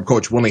stemmed from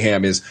Coach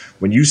Willingham, is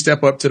when you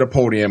step up to the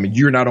podium,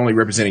 you're not only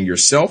representing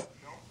yourself,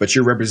 but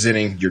you're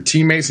representing your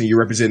teammates and you're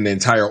representing the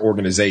entire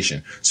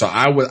organization. So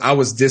I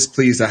was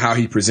displeased at how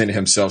he presented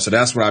himself. So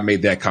that's why I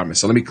made that comment.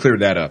 So let me clear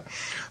that up.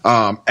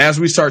 As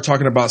we start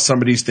talking about some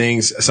of these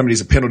things, some of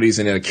these penalties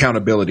and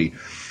accountability,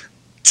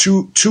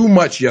 too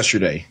much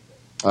yesterday.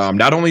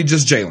 Not only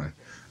just Jalen.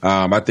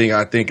 I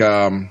think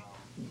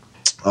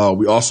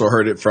we also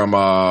heard it from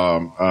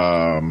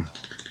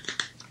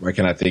where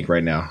can I think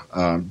right now?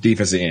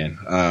 Defensive end.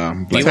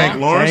 Tank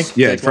Lawrence?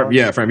 Yeah, from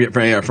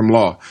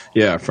Law.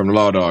 Yeah, from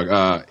Law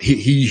Dog.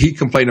 He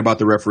complained about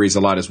the referees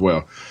a lot as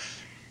well.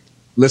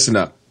 Listen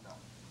up.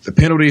 The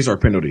penalties are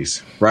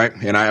penalties, right?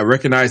 And I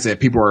recognize that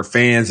people are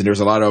fans and there's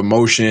a lot of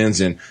emotions,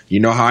 and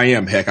you know how I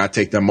am. Heck, I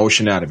take the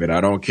emotion out of it.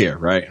 I don't care,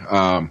 right?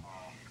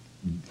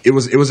 It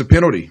was a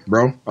penalty,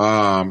 bro.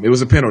 It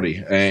was a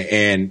penalty.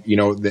 And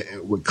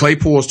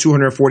Claypool is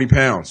 240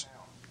 pounds.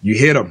 You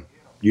hit him.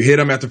 You hit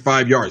him after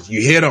 5 yards.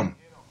 You hit him.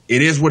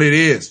 It is what it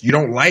is. You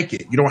don't like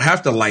it. You don't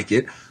have to like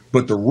it.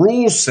 But the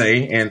rules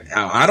say, and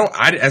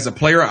as a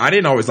player, I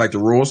didn't always like the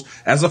rules.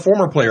 As a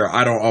former player,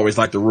 I don't always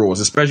like the rules,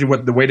 especially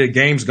with the way the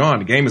game's gone.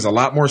 The game is a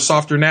lot more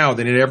softer now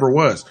than it ever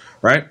was,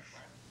 right?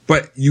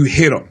 But you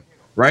hit him,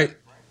 right?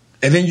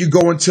 And then you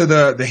go into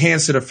the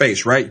hands to the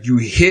face, right? You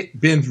hit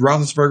Ben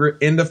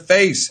Roethlisberger in the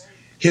face.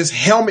 His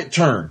helmet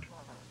turned.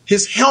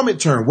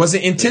 Was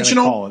it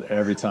intentional? Call it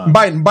every time.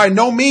 By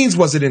no means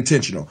was it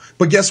intentional.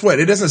 But guess what?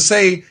 It doesn't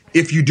say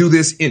if you do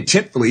this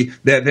intentfully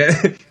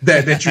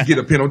that you get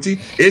a penalty.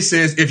 It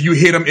says if you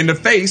hit him in the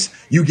face,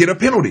 you get a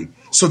penalty.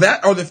 So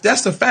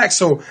that's the fact.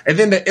 So, and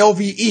then the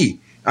LVE.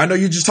 I know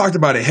you just talked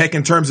about it. Heck,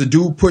 in terms of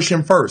dude push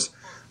him first.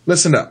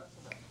 Listen up.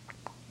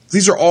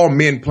 These are all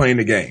men playing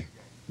the game.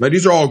 Like,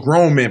 these are all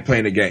grown men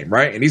playing the game,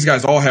 right? And these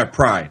guys all have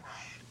pride.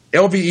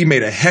 LVE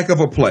made a heck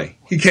of a play.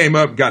 He came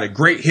up, got a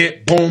great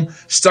hit, boom,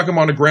 stuck him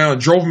on the ground,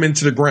 drove him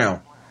into the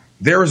ground.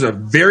 There is a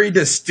very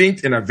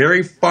distinct and a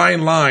very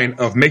fine line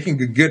of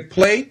making a good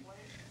play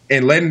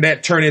and letting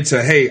that turn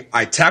into, hey,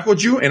 I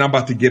tackled you and I'm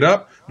about to get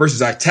up,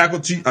 versus I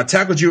tackled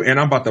you and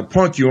I'm about to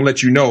punk you and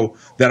let you know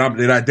that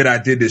I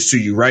did this to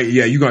you, right?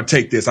 Yeah, you're gonna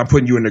take this. I'm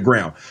putting you in the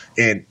ground.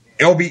 And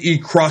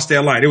LVE crossed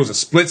that line. It was a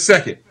split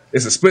second.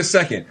 It's a split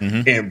second.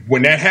 Mm-hmm. And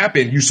when that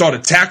happened, you saw the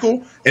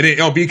tackle, and then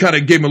LB kind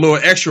of gave him a little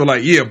extra,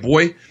 like, yeah,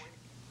 boy,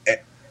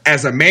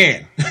 as a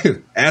man,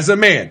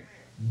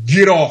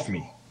 get off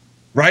me,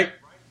 right?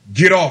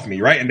 Get off me,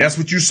 right? And that's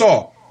what you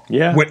saw.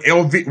 Yeah. What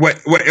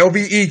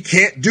LVE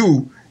can't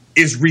do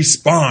is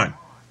respond.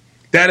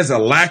 That is a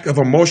lack of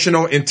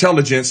emotional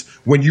intelligence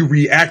when you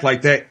react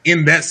like that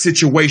in that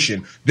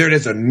situation. There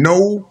is a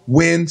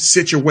no-win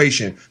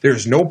situation.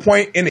 There's no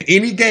point in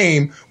any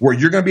game where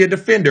you're going to be a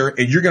defender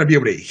and you're going to be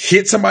able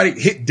to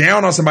hit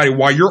down on somebody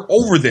while you're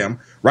over them,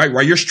 right?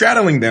 While you're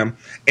straddling them,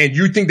 and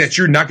you think that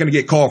you're not going to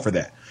get called for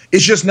that.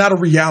 It's just not a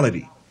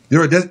reality.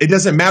 It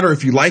doesn't matter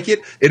if you like it.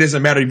 It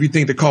doesn't matter if you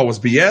think the call was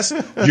BS.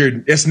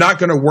 It's not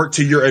going to work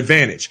to your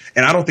advantage.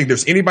 And I don't think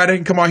there's anybody that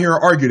can come out here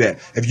and argue that.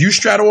 If you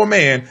straddle a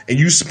man and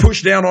you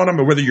push down on him,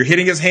 or whether you're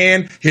hitting his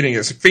hand, hitting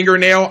his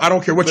fingernail, I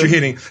don't care what you're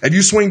hitting. If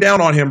you swing down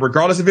on him,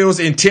 regardless if it was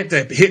intent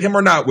to hit him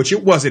or not, which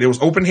it wasn't, it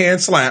was open hand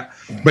slap,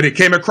 but it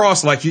came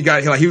across like he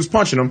was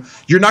punching him,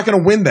 you're not going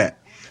to win that.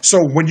 So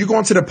when you go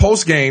into the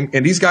post game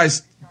and these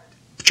guys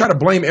try to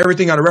blame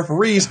everything on the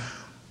referees,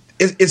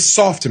 it's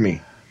soft to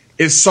me.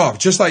 It's soft.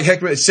 Just like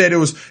Heckman said, it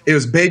was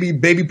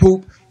baby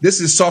poop.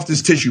 This is soft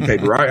as tissue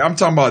paper, right? I'm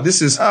talking about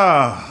this is.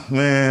 Oh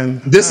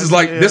man, this is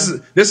like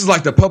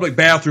the public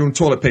bathroom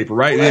toilet paper,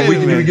 right? And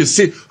you can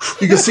see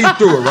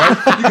through it, right?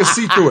 You can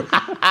see through it.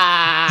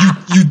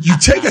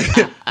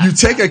 You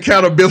take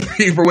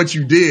accountability for what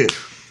you did,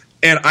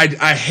 and I don't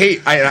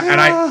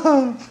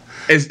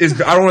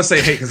want to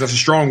say hate because that's a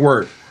strong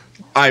word.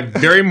 I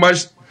very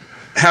much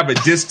have a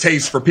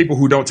distaste for people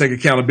who don't take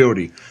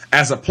accountability.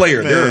 As a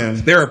player,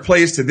 there are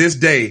plays to this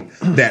day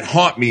that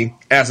haunt me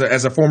as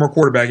a former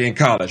quarterback in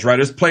college, right?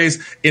 There's plays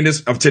to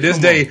this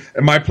day,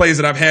 my plays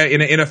that I've had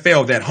in the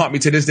NFL that haunt me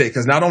to this day,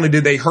 because not only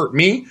did they hurt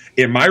me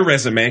in my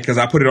resume because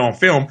I put it on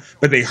film,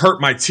 but they hurt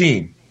my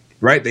team,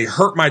 right? They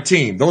hurt my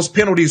team. Those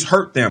penalties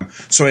hurt them.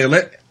 So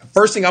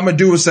first thing I'm going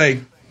to do is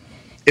say,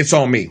 it's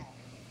on me.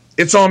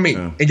 It's on me.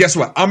 Yeah. And guess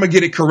what? I'm going to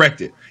get it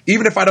corrected.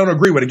 Even if I don't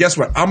agree with it, guess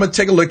what? I'm going to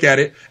take a look at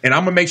it, and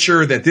I'm going to make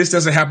sure that this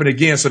doesn't happen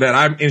again so that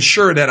I'm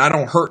ensure that I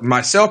don't hurt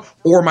myself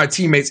or my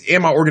teammates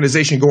and my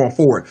organization going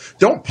forward.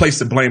 Don't place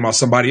the blame on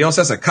somebody else.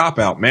 That's a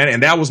cop-out, man.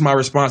 And that was my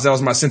response. That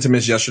was my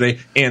sentiments yesterday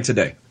and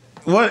today.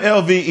 What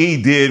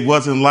LVE did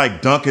wasn't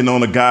like dunking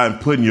on a guy and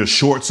putting your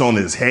shorts on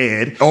his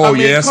head. Oh,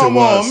 yes, it was. Come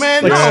on,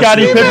 man. Like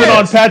Scottie Pippen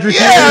on Patrick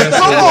Ewing. Yeah,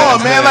 come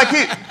on, man. Like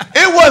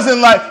it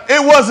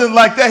wasn't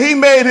like that. He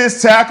made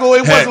his tackle.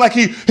 It wasn't like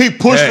he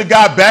pushed the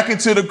guy back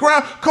into the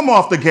ground. Come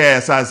off the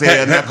gas,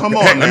 Isaiah. Come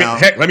on now.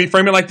 Let me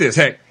frame it like this.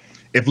 Heck,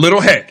 if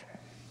little Heck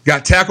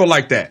got tackled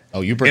like that,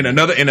 and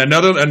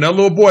another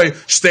little boy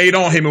stayed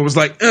on him and was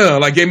like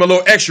gave him a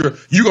little extra,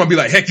 you're gonna be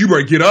like, Heck, you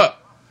better get up.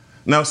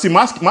 Now, see,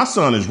 my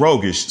son is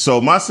roguish,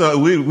 so my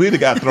son, we'd have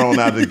got thrown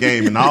out of the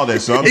game and all that.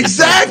 So I'm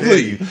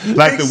exactly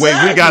the way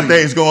we got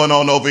things going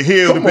on over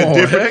here would have been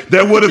different. Heck.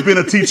 There would have been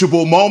a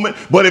teachable moment.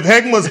 But if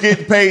Heckman was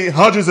getting paid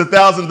hundreds of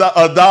thousands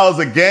of dollars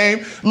a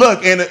game,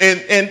 look,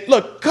 and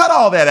look, cut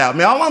all that out,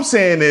 man. All I'm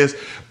saying is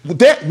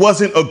that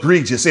wasn't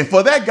egregious, and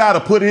for that guy to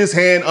put his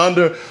hand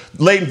under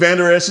Leighton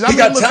Vander Esch, he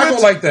got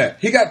tackled like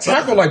that. He got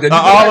tackled like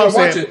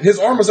that. His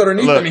arm was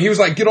underneath him, and he was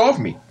like, "Get off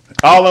me."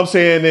 All I'm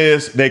saying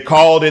is they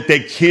called it. They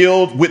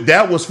killed.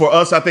 That was for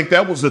us. I think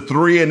that was a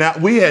 3 and out.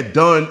 We had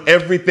done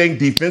everything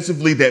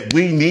defensively that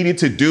we needed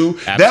to do.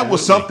 Absolutely. That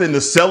was something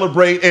to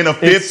celebrate. And a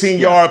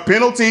 15-yard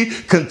penalty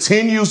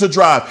continues the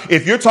drive.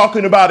 If you're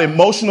talking about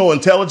emotional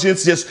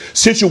intelligence, just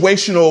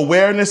situational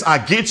awareness, I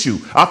get you.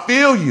 I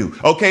feel you.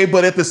 Okay,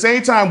 but at the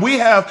same time, we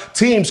have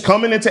teams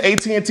coming into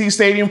AT&T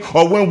Stadium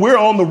or when we're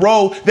on the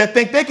road that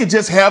think they can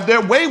just have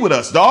their way with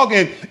us, dog.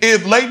 And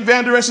if Leighton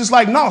Vander Esch is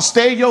like, no,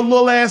 stay your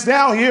little ass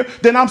down here,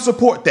 then I'm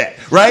support that,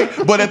 right?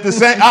 But at the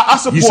same, I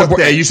support that.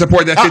 Hey, you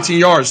support that 15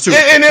 yards too.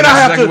 And then I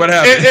have exactly to. What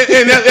happened.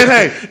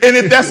 And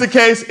if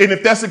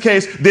that's the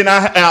case, then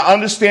I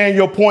understand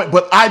your point.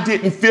 But I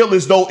didn't feel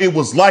as though it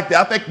was like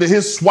that. I think that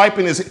his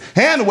swiping his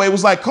hand away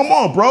was like, come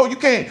on, bro, you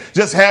can't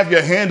just have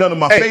your hand under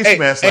my face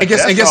mask. And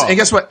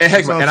guess what?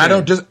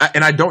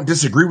 I don't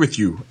disagree with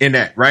you in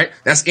that, right?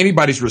 That's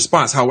anybody's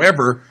response.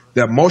 However,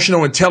 the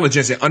emotional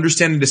intelligence and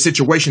understanding the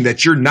situation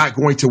that you're not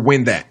going to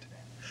win that.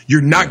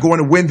 You're not going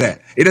to win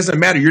that. It doesn't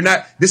matter.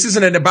 This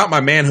isn't about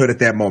my manhood at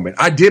that moment.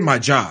 I did my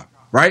job,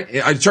 right?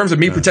 In terms of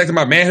me protecting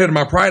my manhood and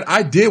my pride,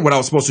 I did what I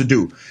was supposed to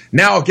do.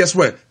 Now, guess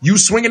what? You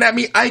swinging at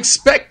me, I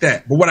expect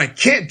that. But what I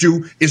can't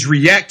do is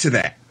react to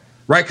that,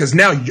 right? Because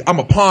now I'm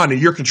a pawn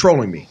and you're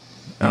controlling me.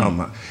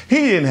 He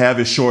didn't have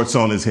his shorts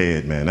on his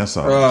head, man. That's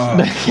all.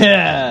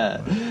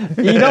 Yeah.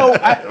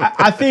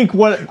 I think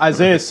what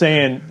Isaiah's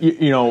saying,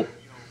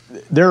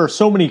 there are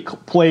so many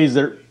plays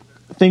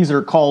things that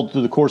are called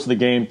through the course of the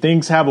game.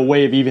 Things have a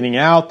way of evening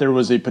out. There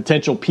was a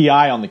potential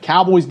PI on the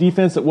Cowboys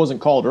defense that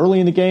wasn't called early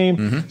in the game.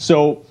 Mm-hmm.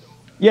 So,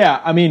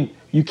 yeah, I mean,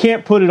 you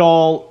can't put it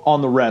all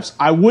on the refs.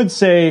 I would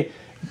say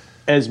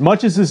as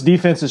much as this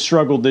defense has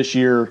struggled this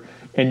year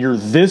and you're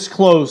this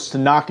close to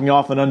knocking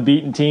off an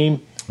unbeaten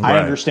team, right. I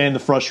understand the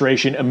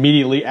frustration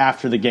immediately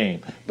after the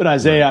game. But,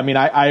 Isaiah, I mean,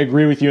 I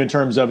agree with you in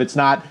terms of it's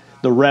not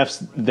the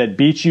refs that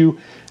beat you.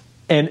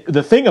 And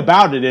the thing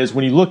about it is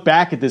when you look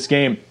back at this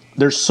game,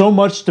 there's so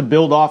much to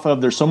build off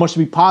of. There's so much to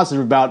be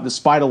positive about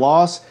despite a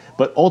loss.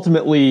 But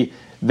ultimately,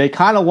 they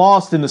kind of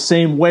lost in the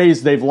same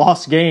ways they've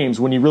lost games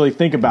when you really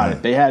think about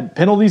it. They had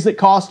penalties that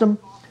cost them.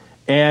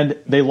 And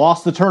they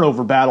lost the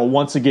turnover battle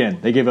once again.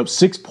 They gave up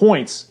 6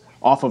 points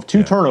off of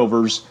 2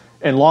 turnovers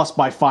and lost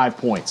by 5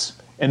 points.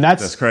 And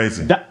that's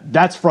crazy.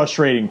 That's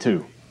frustrating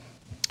too.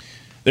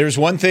 There's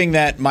one thing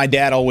that my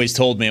dad always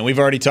told me, and we've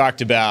already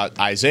talked about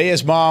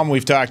Isaiah's mom,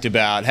 we've talked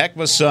about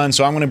Heckma's son,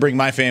 so I'm going to bring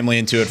my family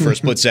into it for a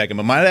split second.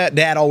 But my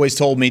dad always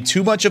told me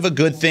too much of a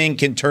good thing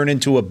can turn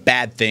into a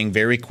bad thing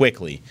very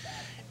quickly.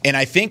 And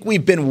I think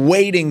we've been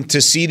waiting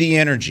to see the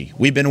energy.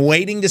 We've been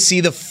waiting to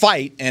see the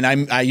fight, and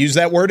I use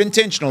that word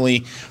intentionally,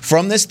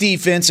 from this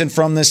defense and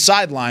from this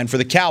sideline for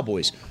the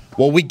Cowboys.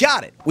 Well, we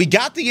got it. We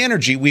got the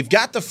energy. We've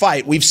got the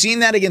fight. We've seen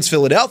that against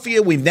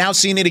Philadelphia. We've now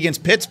seen it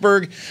against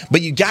Pittsburgh.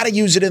 But you got to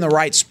use it in the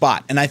right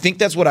spot. And I think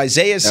that's what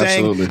Isaiah is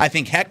saying. Absolutely. I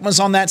think Heckma's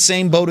on that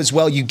same boat as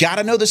well. You got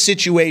to know the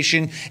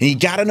situation, and you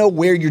got to know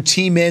where your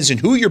team is and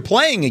who you're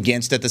playing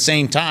against at the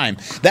same time.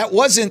 That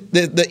wasn't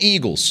the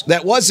Eagles.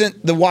 That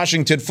wasn't the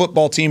Washington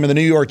football team or the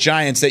New York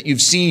Giants that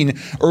you've seen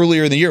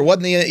earlier in the year. It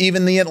wasn't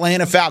even the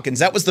Atlanta Falcons.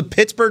 That was the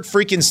Pittsburgh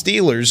freaking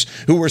Steelers,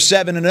 who were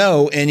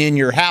 7-0 and in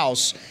your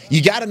house.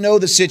 You got to know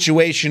the situational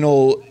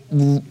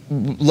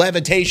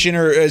levitation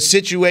or a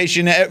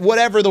situation,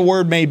 whatever the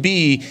word may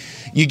be.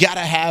 You got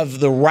to have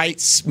the right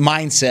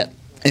mindset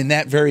in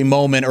that very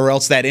moment, or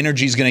else that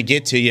energy is going to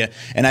get to you.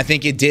 And I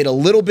think it did a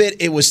little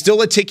bit. It was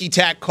still a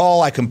ticky-tack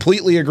call. I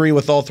completely agree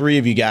with all three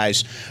of you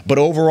guys. But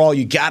overall,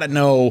 you got to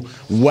know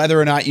whether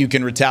or not you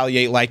can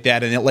retaliate like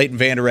that. And Leighton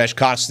Vander Esch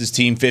cost his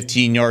team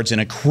 15 yards in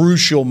a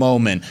crucial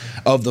moment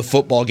of the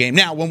football game.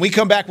 Now, when we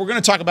come back, we're going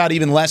to talk about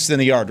even less than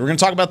a yard. We're going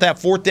to talk about that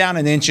 4th down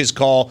and inches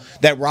call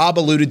that Rob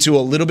alluded to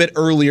a little bit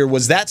earlier.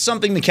 Was that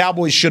something the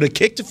Cowboys should have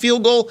kicked a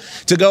field goal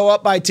to go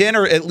up by 10,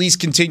 or at least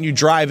continue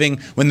driving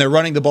when they're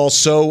running the ball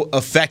so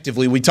effectively?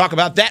 We talk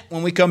about that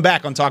when we come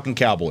back on Talking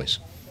Cowboys.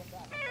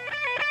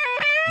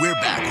 We're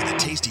back with a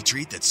tasty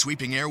treat that's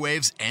sweeping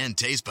airwaves and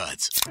taste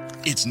buds.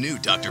 It's new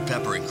Dr.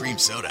 Pepper and Cream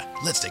Soda.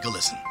 Let's take a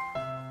listen.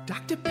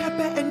 Dr.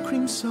 Pepper and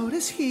Cream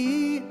Soda's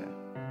here.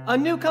 A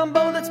new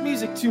combo that's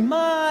music to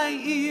my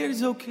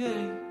ears,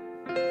 okay.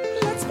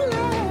 Let's play.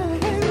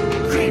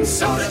 Cream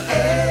Soda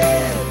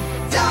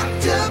and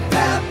Dr.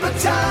 Pepper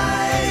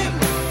time.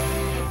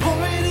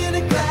 Pour it in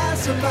a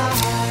glass of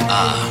ice.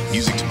 Ah,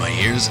 music to my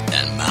ears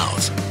and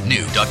mouth.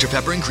 New Dr.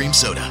 Pepper and Cream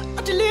Soda.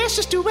 A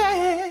delicious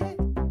duet.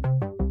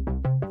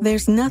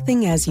 There's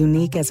nothing as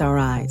unique as our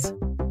eyes,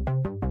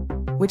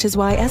 which is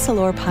why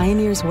Essilor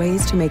pioneers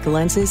ways to make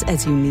lenses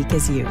as unique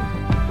as you.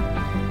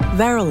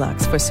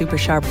 Verilux for super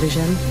sharp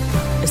vision,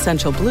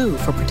 Essential Blue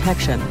for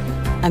protection,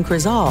 and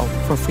Crizal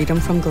for freedom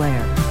from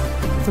glare.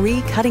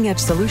 3 cutting-edge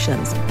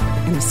solutions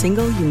in a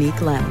single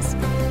unique lens.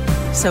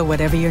 So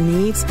whatever your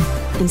needs,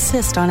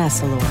 insist on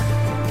Essilor.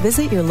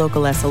 Visit your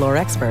local Essilor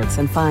experts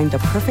and find the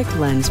perfect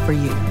lens for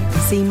you.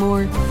 See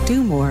more,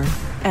 do more,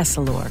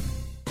 Essilor.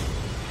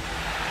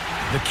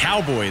 The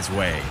Cowboys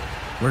way,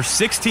 where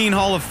 16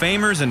 Hall of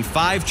Famers and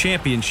 5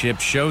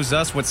 championships shows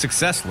us what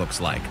success looks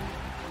like.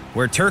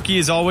 Where turkey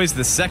is always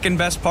the second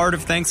best part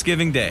of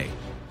Thanksgiving Day.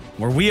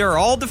 Where we are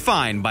all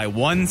defined by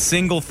one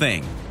single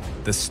thing,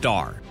 the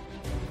star.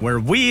 Where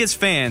we as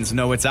fans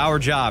know it's our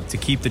job to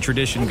keep the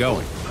tradition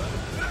going.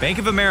 Bank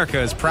of America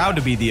is proud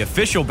to be the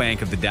official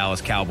bank of the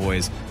Dallas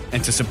Cowboys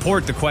and to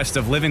support the quest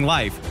of living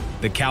life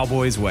the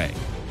Cowboys way.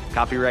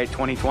 Copyright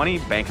 2020,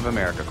 Bank of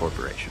America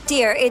Corporation.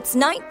 Dear, it's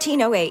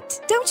 1908.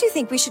 Don't you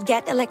think we should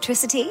get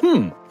electricity?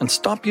 And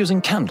stop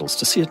using candles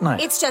to see at night.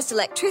 It's just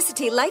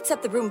electricity lights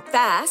up the room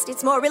fast.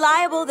 It's more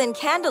reliable than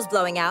candles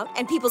blowing out,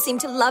 and people seem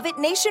to love it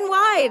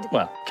nationwide.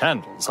 Well,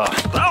 candles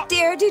are...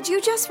 Dear, did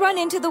you just run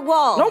into the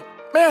wall? Nope.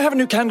 May I have a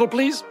new candle,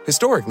 please?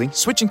 Historically,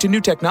 switching to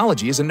new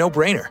technology is a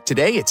no-brainer.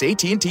 Today, it's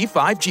AT&T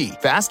 5G.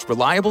 Fast,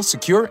 reliable,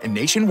 secure, and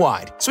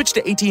nationwide. Switch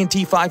to AT&T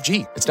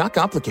 5G. It's not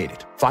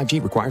complicated.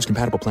 5G requires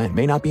compatible plan.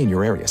 May not be in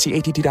your area. See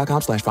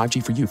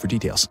att.com/5G for you for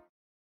details.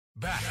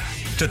 Back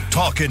to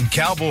Talking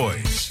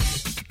Cowboys.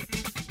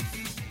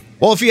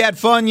 Well, if you had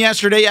fun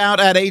yesterday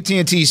out at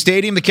AT&T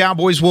Stadium, the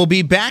Cowboys will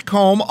be back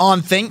home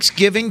on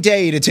Thanksgiving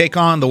Day to take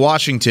on the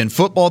Washington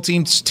football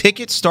team.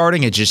 Tickets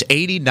starting at just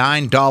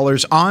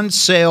 $89 on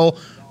sale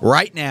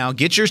right now.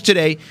 Get yours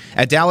today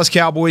at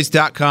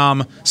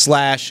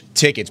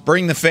dallascowboys.com/tickets.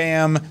 Bring the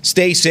fam,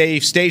 stay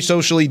safe, stay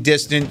socially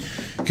distant.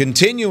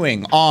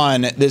 Continuing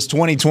on this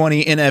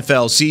 2020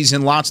 NFL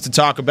season, lots to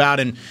talk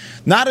about, and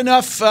not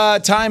enough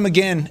time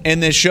again in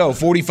this show.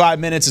 45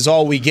 minutes is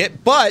all we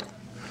get, but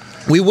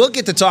we will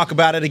get to talk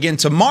about it again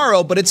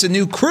tomorrow, but it's a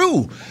new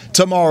crew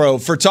tomorrow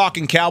for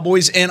Talking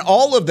Cowboys and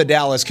all of the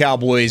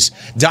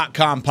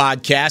DallasCowboys.com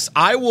podcasts.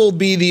 I will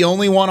be the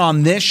only one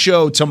on this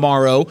show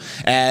tomorrow,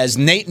 as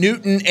Nate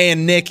Newton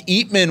and Nick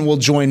Eatman will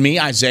join me.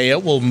 Isaiah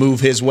will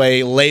move his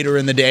way later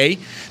in the day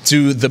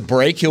to the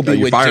break. He'll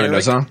be with Derek.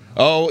 Us, huh?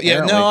 Oh, yeah,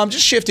 apparently. No, I'm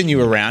just shifting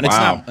you around.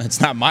 Wow. It's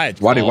not my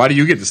fault. Why do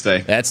you get to stay?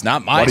 That's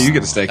not my Why do you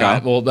get to stay,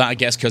 Kyle? Well, I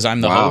guess because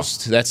I'm the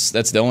host. That's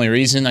the only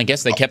reason. I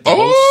guess they kept the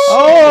host.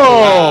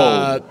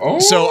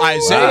 So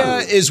Isaiah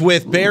is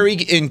with Barry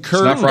and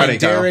Kurt and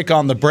Derek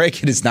on the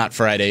break. It is not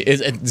Friday.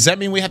 Does that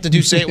mean we have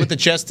to say it with the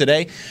chest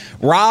today?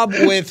 Rob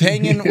with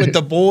hanging with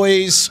the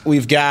boys.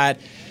 We've got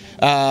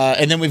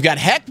And then we've got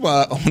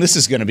Heckma. Oh, this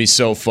is going to be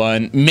so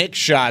fun. Mix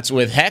shots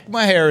with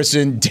Heckma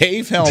Harrison,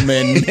 Dave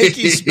Hellman,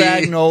 Mickey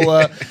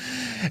Spagnola,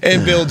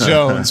 and Bill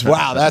Jones.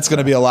 Wow, that's going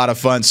to be a lot of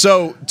fun.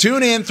 So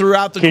tune in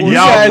throughout the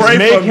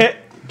course.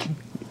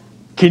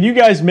 Can you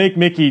guys make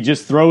Mickey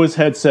just throw his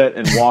headset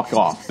and walk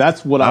off?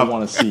 That's what I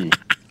want to see.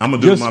 I'm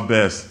going to do my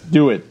best.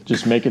 Do it.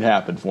 Just make it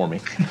happen for me.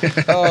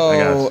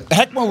 Oh,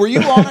 Heckma, were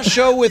you on a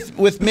show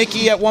with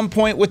Mickey at one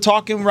point with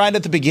talking right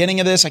at the beginning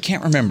of this? I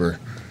can't remember.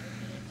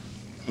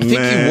 I think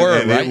you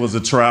were, right? It was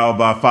a trial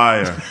by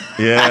fire.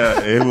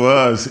 Yeah, it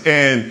was.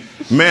 And,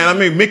 man, I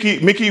mean,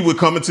 Mickey would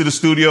come into the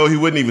studio. He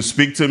wouldn't even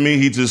speak to me.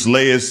 He'd just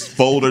lay his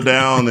folder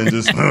down and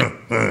just...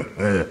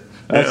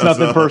 That's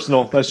nothing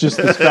personal. That's just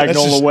the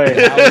Spagnola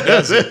way.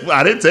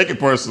 I didn't take it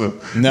personal.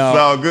 No. It's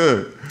all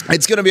good.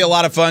 It's going to be a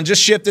lot of fun.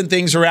 Just shifting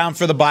things around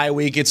for the bye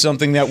week. It's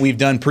something that we've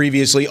done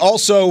previously.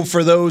 Also,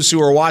 for those who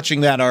are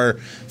watching that are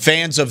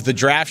fans of the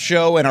draft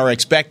show and are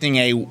expecting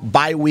a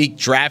bye week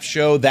draft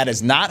show, that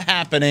is not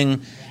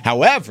happening.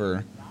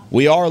 However,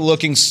 we are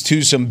looking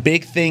to some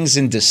big things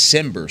in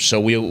December.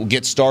 So we'll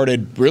get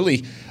started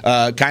really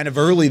kind of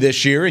early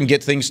this year and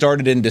get things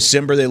started in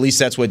December. At least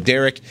that's what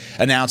Derek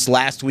announced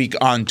last week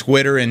on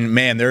Twitter. And,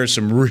 man, there are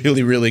some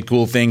really, really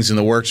cool things in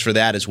the works for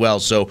that as well.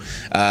 So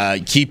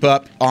keep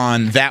up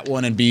on that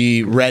one and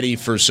be ready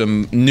for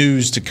some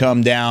news to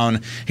come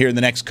down here in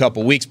the next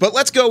couple weeks. But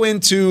let's go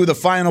into the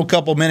final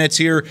couple minutes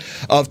here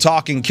of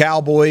Talking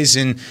Cowboys.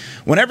 And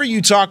whenever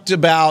you talked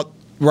about,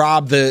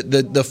 Rob,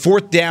 the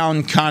fourth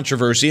down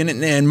controversy,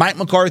 and Mike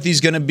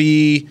McCarthy's going to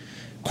be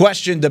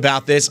questioned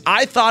about this.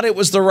 I thought it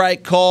was the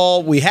right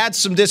call. We had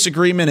some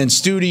disagreement in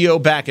studio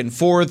back and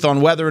forth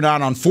on whether or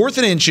not on 4th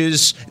and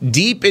inches,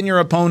 deep in your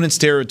opponent's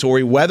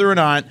territory, whether or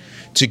not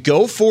to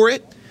go for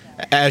it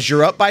as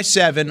you're up by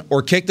 7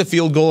 or kick the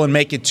field goal and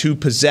make it 2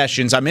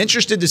 possessions. I'm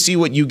interested to see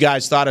what you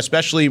guys thought,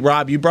 especially,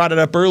 Rob, you brought it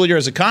up earlier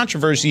as a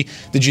controversy.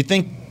 Did you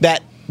think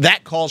that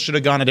call should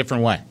have gone a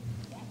different way?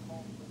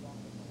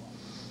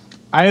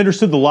 I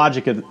understood the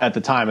logic at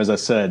the time, as I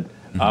said.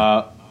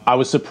 I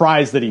was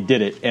surprised that he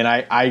did it, and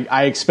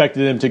I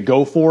expected him to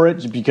go for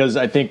it because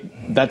I think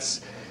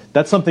that's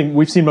something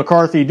we've seen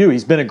McCarthy do.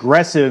 He's been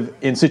aggressive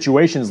in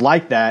situations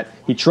like that.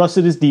 He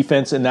trusted his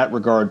defense in that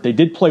regard. They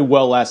did play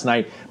well last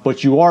night,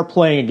 but you are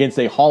playing against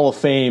a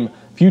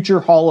future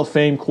Hall of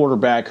Fame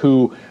quarterback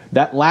who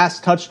that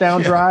last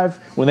touchdown drive,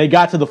 when they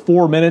got to the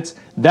 4 minutes,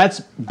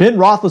 Ben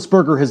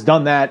Roethlisberger has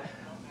done that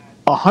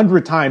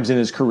 100 times in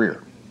his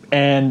career.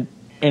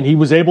 And he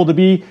was able to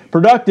be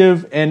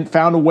productive and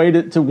found a way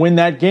to win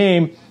that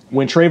game.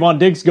 When Trayvon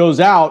Diggs goes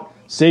out,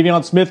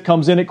 Savion Smith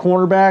comes in at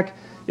cornerback.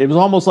 It was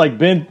almost like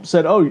Ben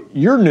said, "Oh,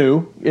 you're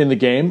new in the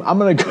game. I'm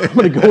gonna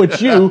go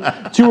at you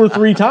 2 or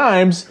 3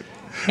 times."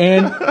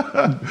 And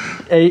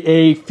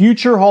a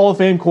future Hall of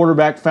Fame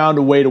quarterback found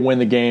a way to win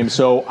the game.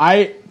 So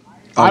I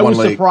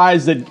was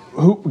surprised that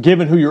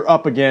given who you're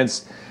up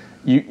against,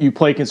 you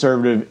play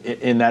conservative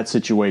in that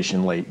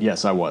situation late.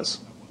 Yes, I was.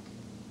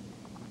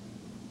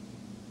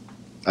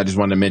 I just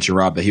wanted to mention,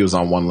 Rob, that he was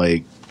on one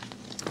leg.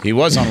 He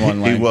was on one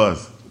leg.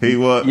 He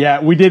was.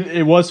 Yeah, we did.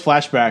 It was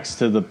flashbacks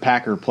to the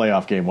Packer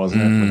playoff game,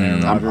 wasn't it? With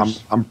Aaron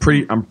Rodgers? I'm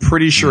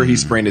pretty sure he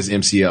sprained his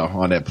MCL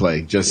on that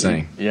play. Just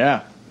saying.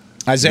 Yeah.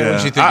 Isaiah, what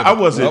did you think? I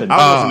wasn't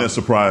that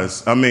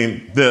surprised. I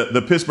mean,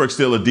 the Pittsburgh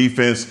Steelers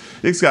defense.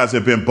 These guys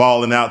have been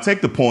balling out.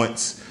 Take the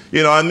points.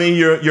 You know, I mean,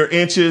 your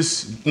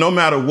inches, no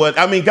matter what.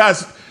 I mean,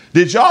 guys.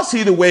 Did y'all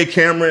see the way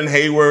Cameron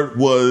Hayward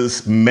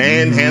was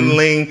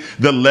manhandling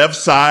the left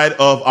side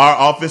of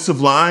our offensive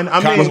line?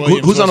 I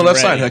mean, who's on the left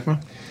side,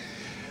 Heckman?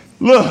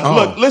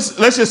 Look.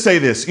 Let's just say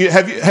this.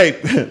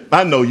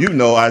 I know you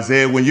know,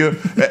 Isaiah. When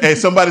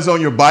somebody's on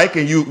your bike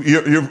and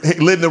you're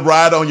letting them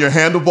ride on your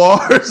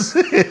handlebars,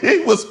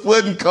 he was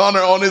putting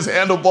Connor on his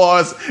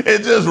handlebars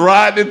and just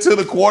riding into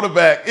the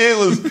quarterback.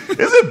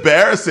 It's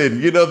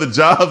embarrassing, the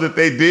job that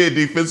they did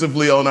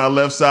defensively on our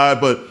left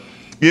side, but.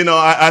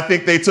 I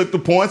think they took the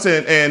points,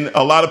 and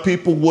a lot of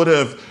people would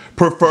have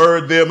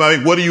preferred them. I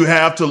mean, what do you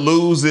have to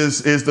lose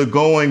is the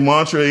going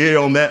mantra here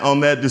on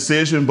that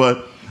decision,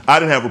 but I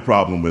didn't have a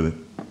problem with it.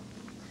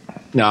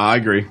 No, I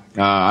agree.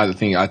 I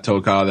think I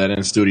told Kyle that in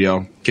the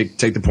studio. Take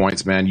the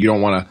points, man. You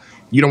don't want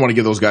to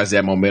give those guys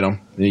that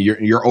momentum.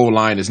 Your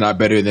O-line is not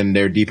better than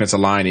their defensive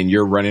line, and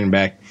your running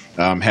back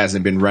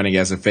hasn't been running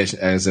as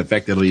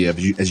effectively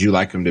as you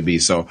like him to be.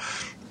 So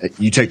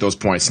you take those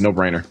points, no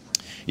brainer.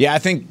 Yeah, I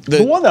think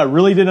the one that I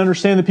really didn't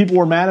understand that people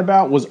were mad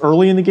about was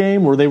early in the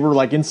game where they were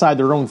like inside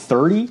their own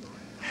 30.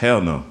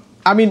 Hell no.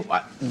 I mean,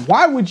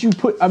 why would you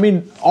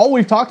all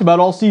we've talked about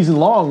all season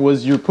long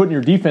was you're putting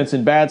your defense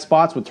in bad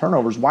spots with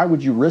turnovers. Why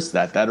would you risk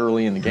that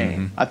early in the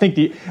game? Mm-hmm. I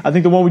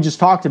think the one we just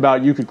talked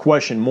about, you could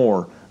question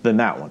more than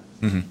that one.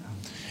 Mm-hmm.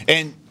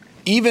 And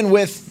even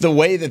with the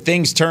way that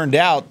things turned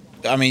out,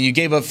 I mean, you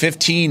gave up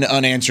 15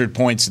 unanswered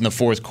points in the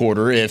fourth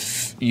quarter.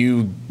 If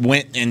you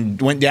went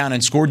down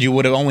and scored, you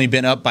would have only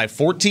been up by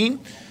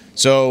 14.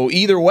 So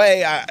either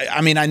way,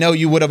 I mean, I know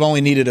you would have only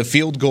needed a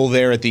field goal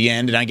there at the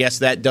end, and I guess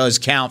that does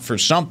count for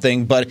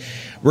something. But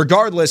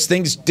regardless,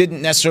 things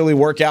didn't necessarily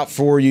work out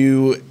for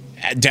you.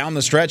 down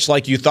the stretch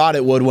like you thought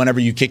it would whenever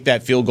you kicked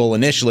that field goal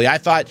initially. I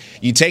thought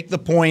you take the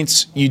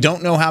points, you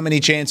don't know how many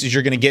chances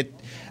you're going to get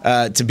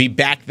to be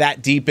back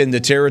that deep in the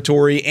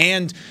territory,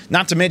 and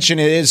not to mention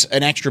it is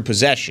an extra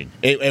possession.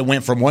 It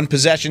went from 1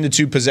 possession to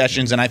 2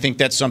 possessions, and I think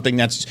that's something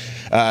that's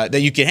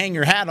that you can hang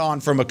your hat on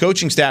from a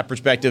coaching staff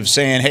perspective,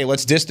 saying, hey,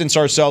 let's distance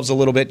ourselves a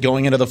little bit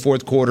going into the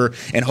fourth quarter,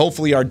 and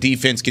hopefully our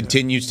defense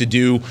continues to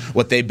do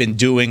what they've been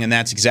doing, and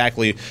that's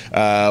exactly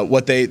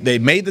what they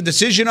made the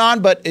decision on,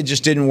 but it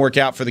just didn't work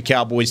out for the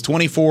Cowboys.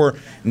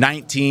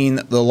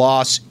 24-19, the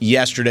loss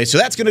yesterday. So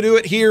that's going to do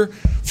it here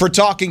for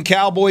Talking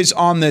Cowboys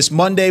on this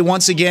Monday.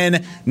 Once again,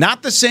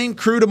 not the same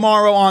crew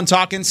tomorrow on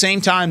Talking,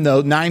 same time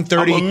though,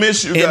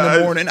 9:30 in the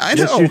morning. I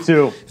know. Miss you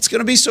too. It's going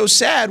to be so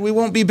sad. We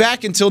won't be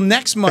back until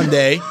next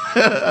Monday,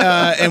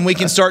 and we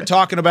can start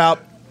talking about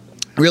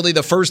really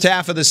the first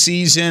half of the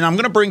season. I'm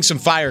going to bring some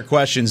fire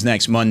questions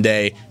next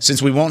Monday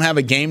since we won't have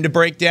a game to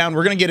break down.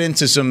 We're going to get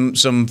into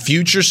some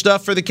future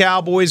stuff for the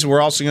Cowboys. We're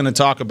also going to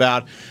talk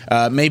about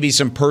maybe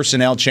some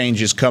personnel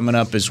changes coming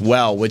up as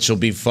well, which will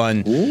be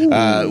fun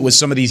with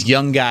some of these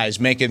young guys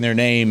making their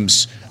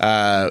names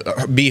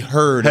be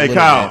heard. Hey,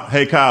 Kyle.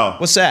 Hey, Kyle.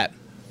 What's that?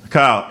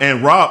 Kyle.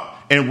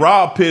 And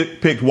Rob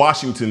picked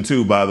Washington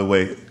too, by the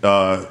way,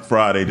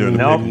 Friday during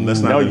the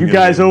pick. You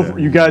guys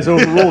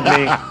overruled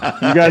me.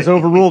 You guys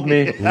overruled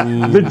me.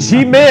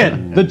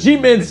 The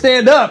G-Men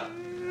stand up.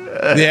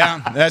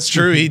 Yeah, that's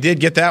true. He did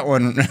get that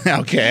one.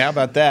 Okay, how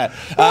about that?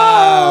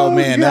 Oh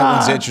man, God. That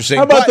one's interesting.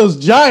 How about those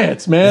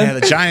Giants, man? Yeah,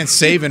 the Giants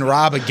saving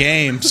Rob a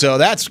game, so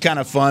that's kind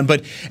of fun.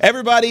 But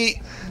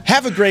everybody,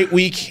 have a great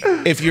week.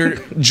 If you're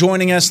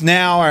joining us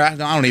now, or I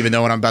don't even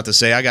know what I'm about to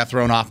say. I got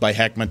thrown off by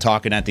Heckman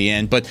talking at the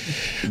end. But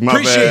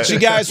appreciate you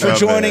guys for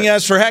joining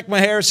us. For Heckman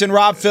Harrison,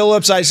 Rob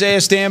Phillips, Isaiah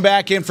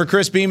Stanback, and for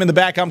Chris Beam in the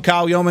back, I'm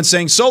Kyle Yeoman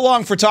saying so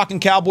long for Talking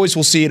Cowboys.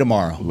 We'll see you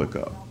tomorrow. Look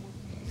up.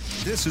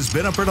 This has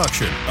been a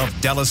production of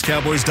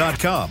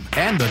DallasCowboys.com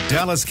and the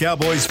Dallas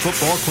Cowboys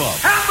Football Club.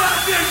 How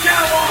about this,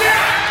 Cowboys?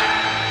 Yeah!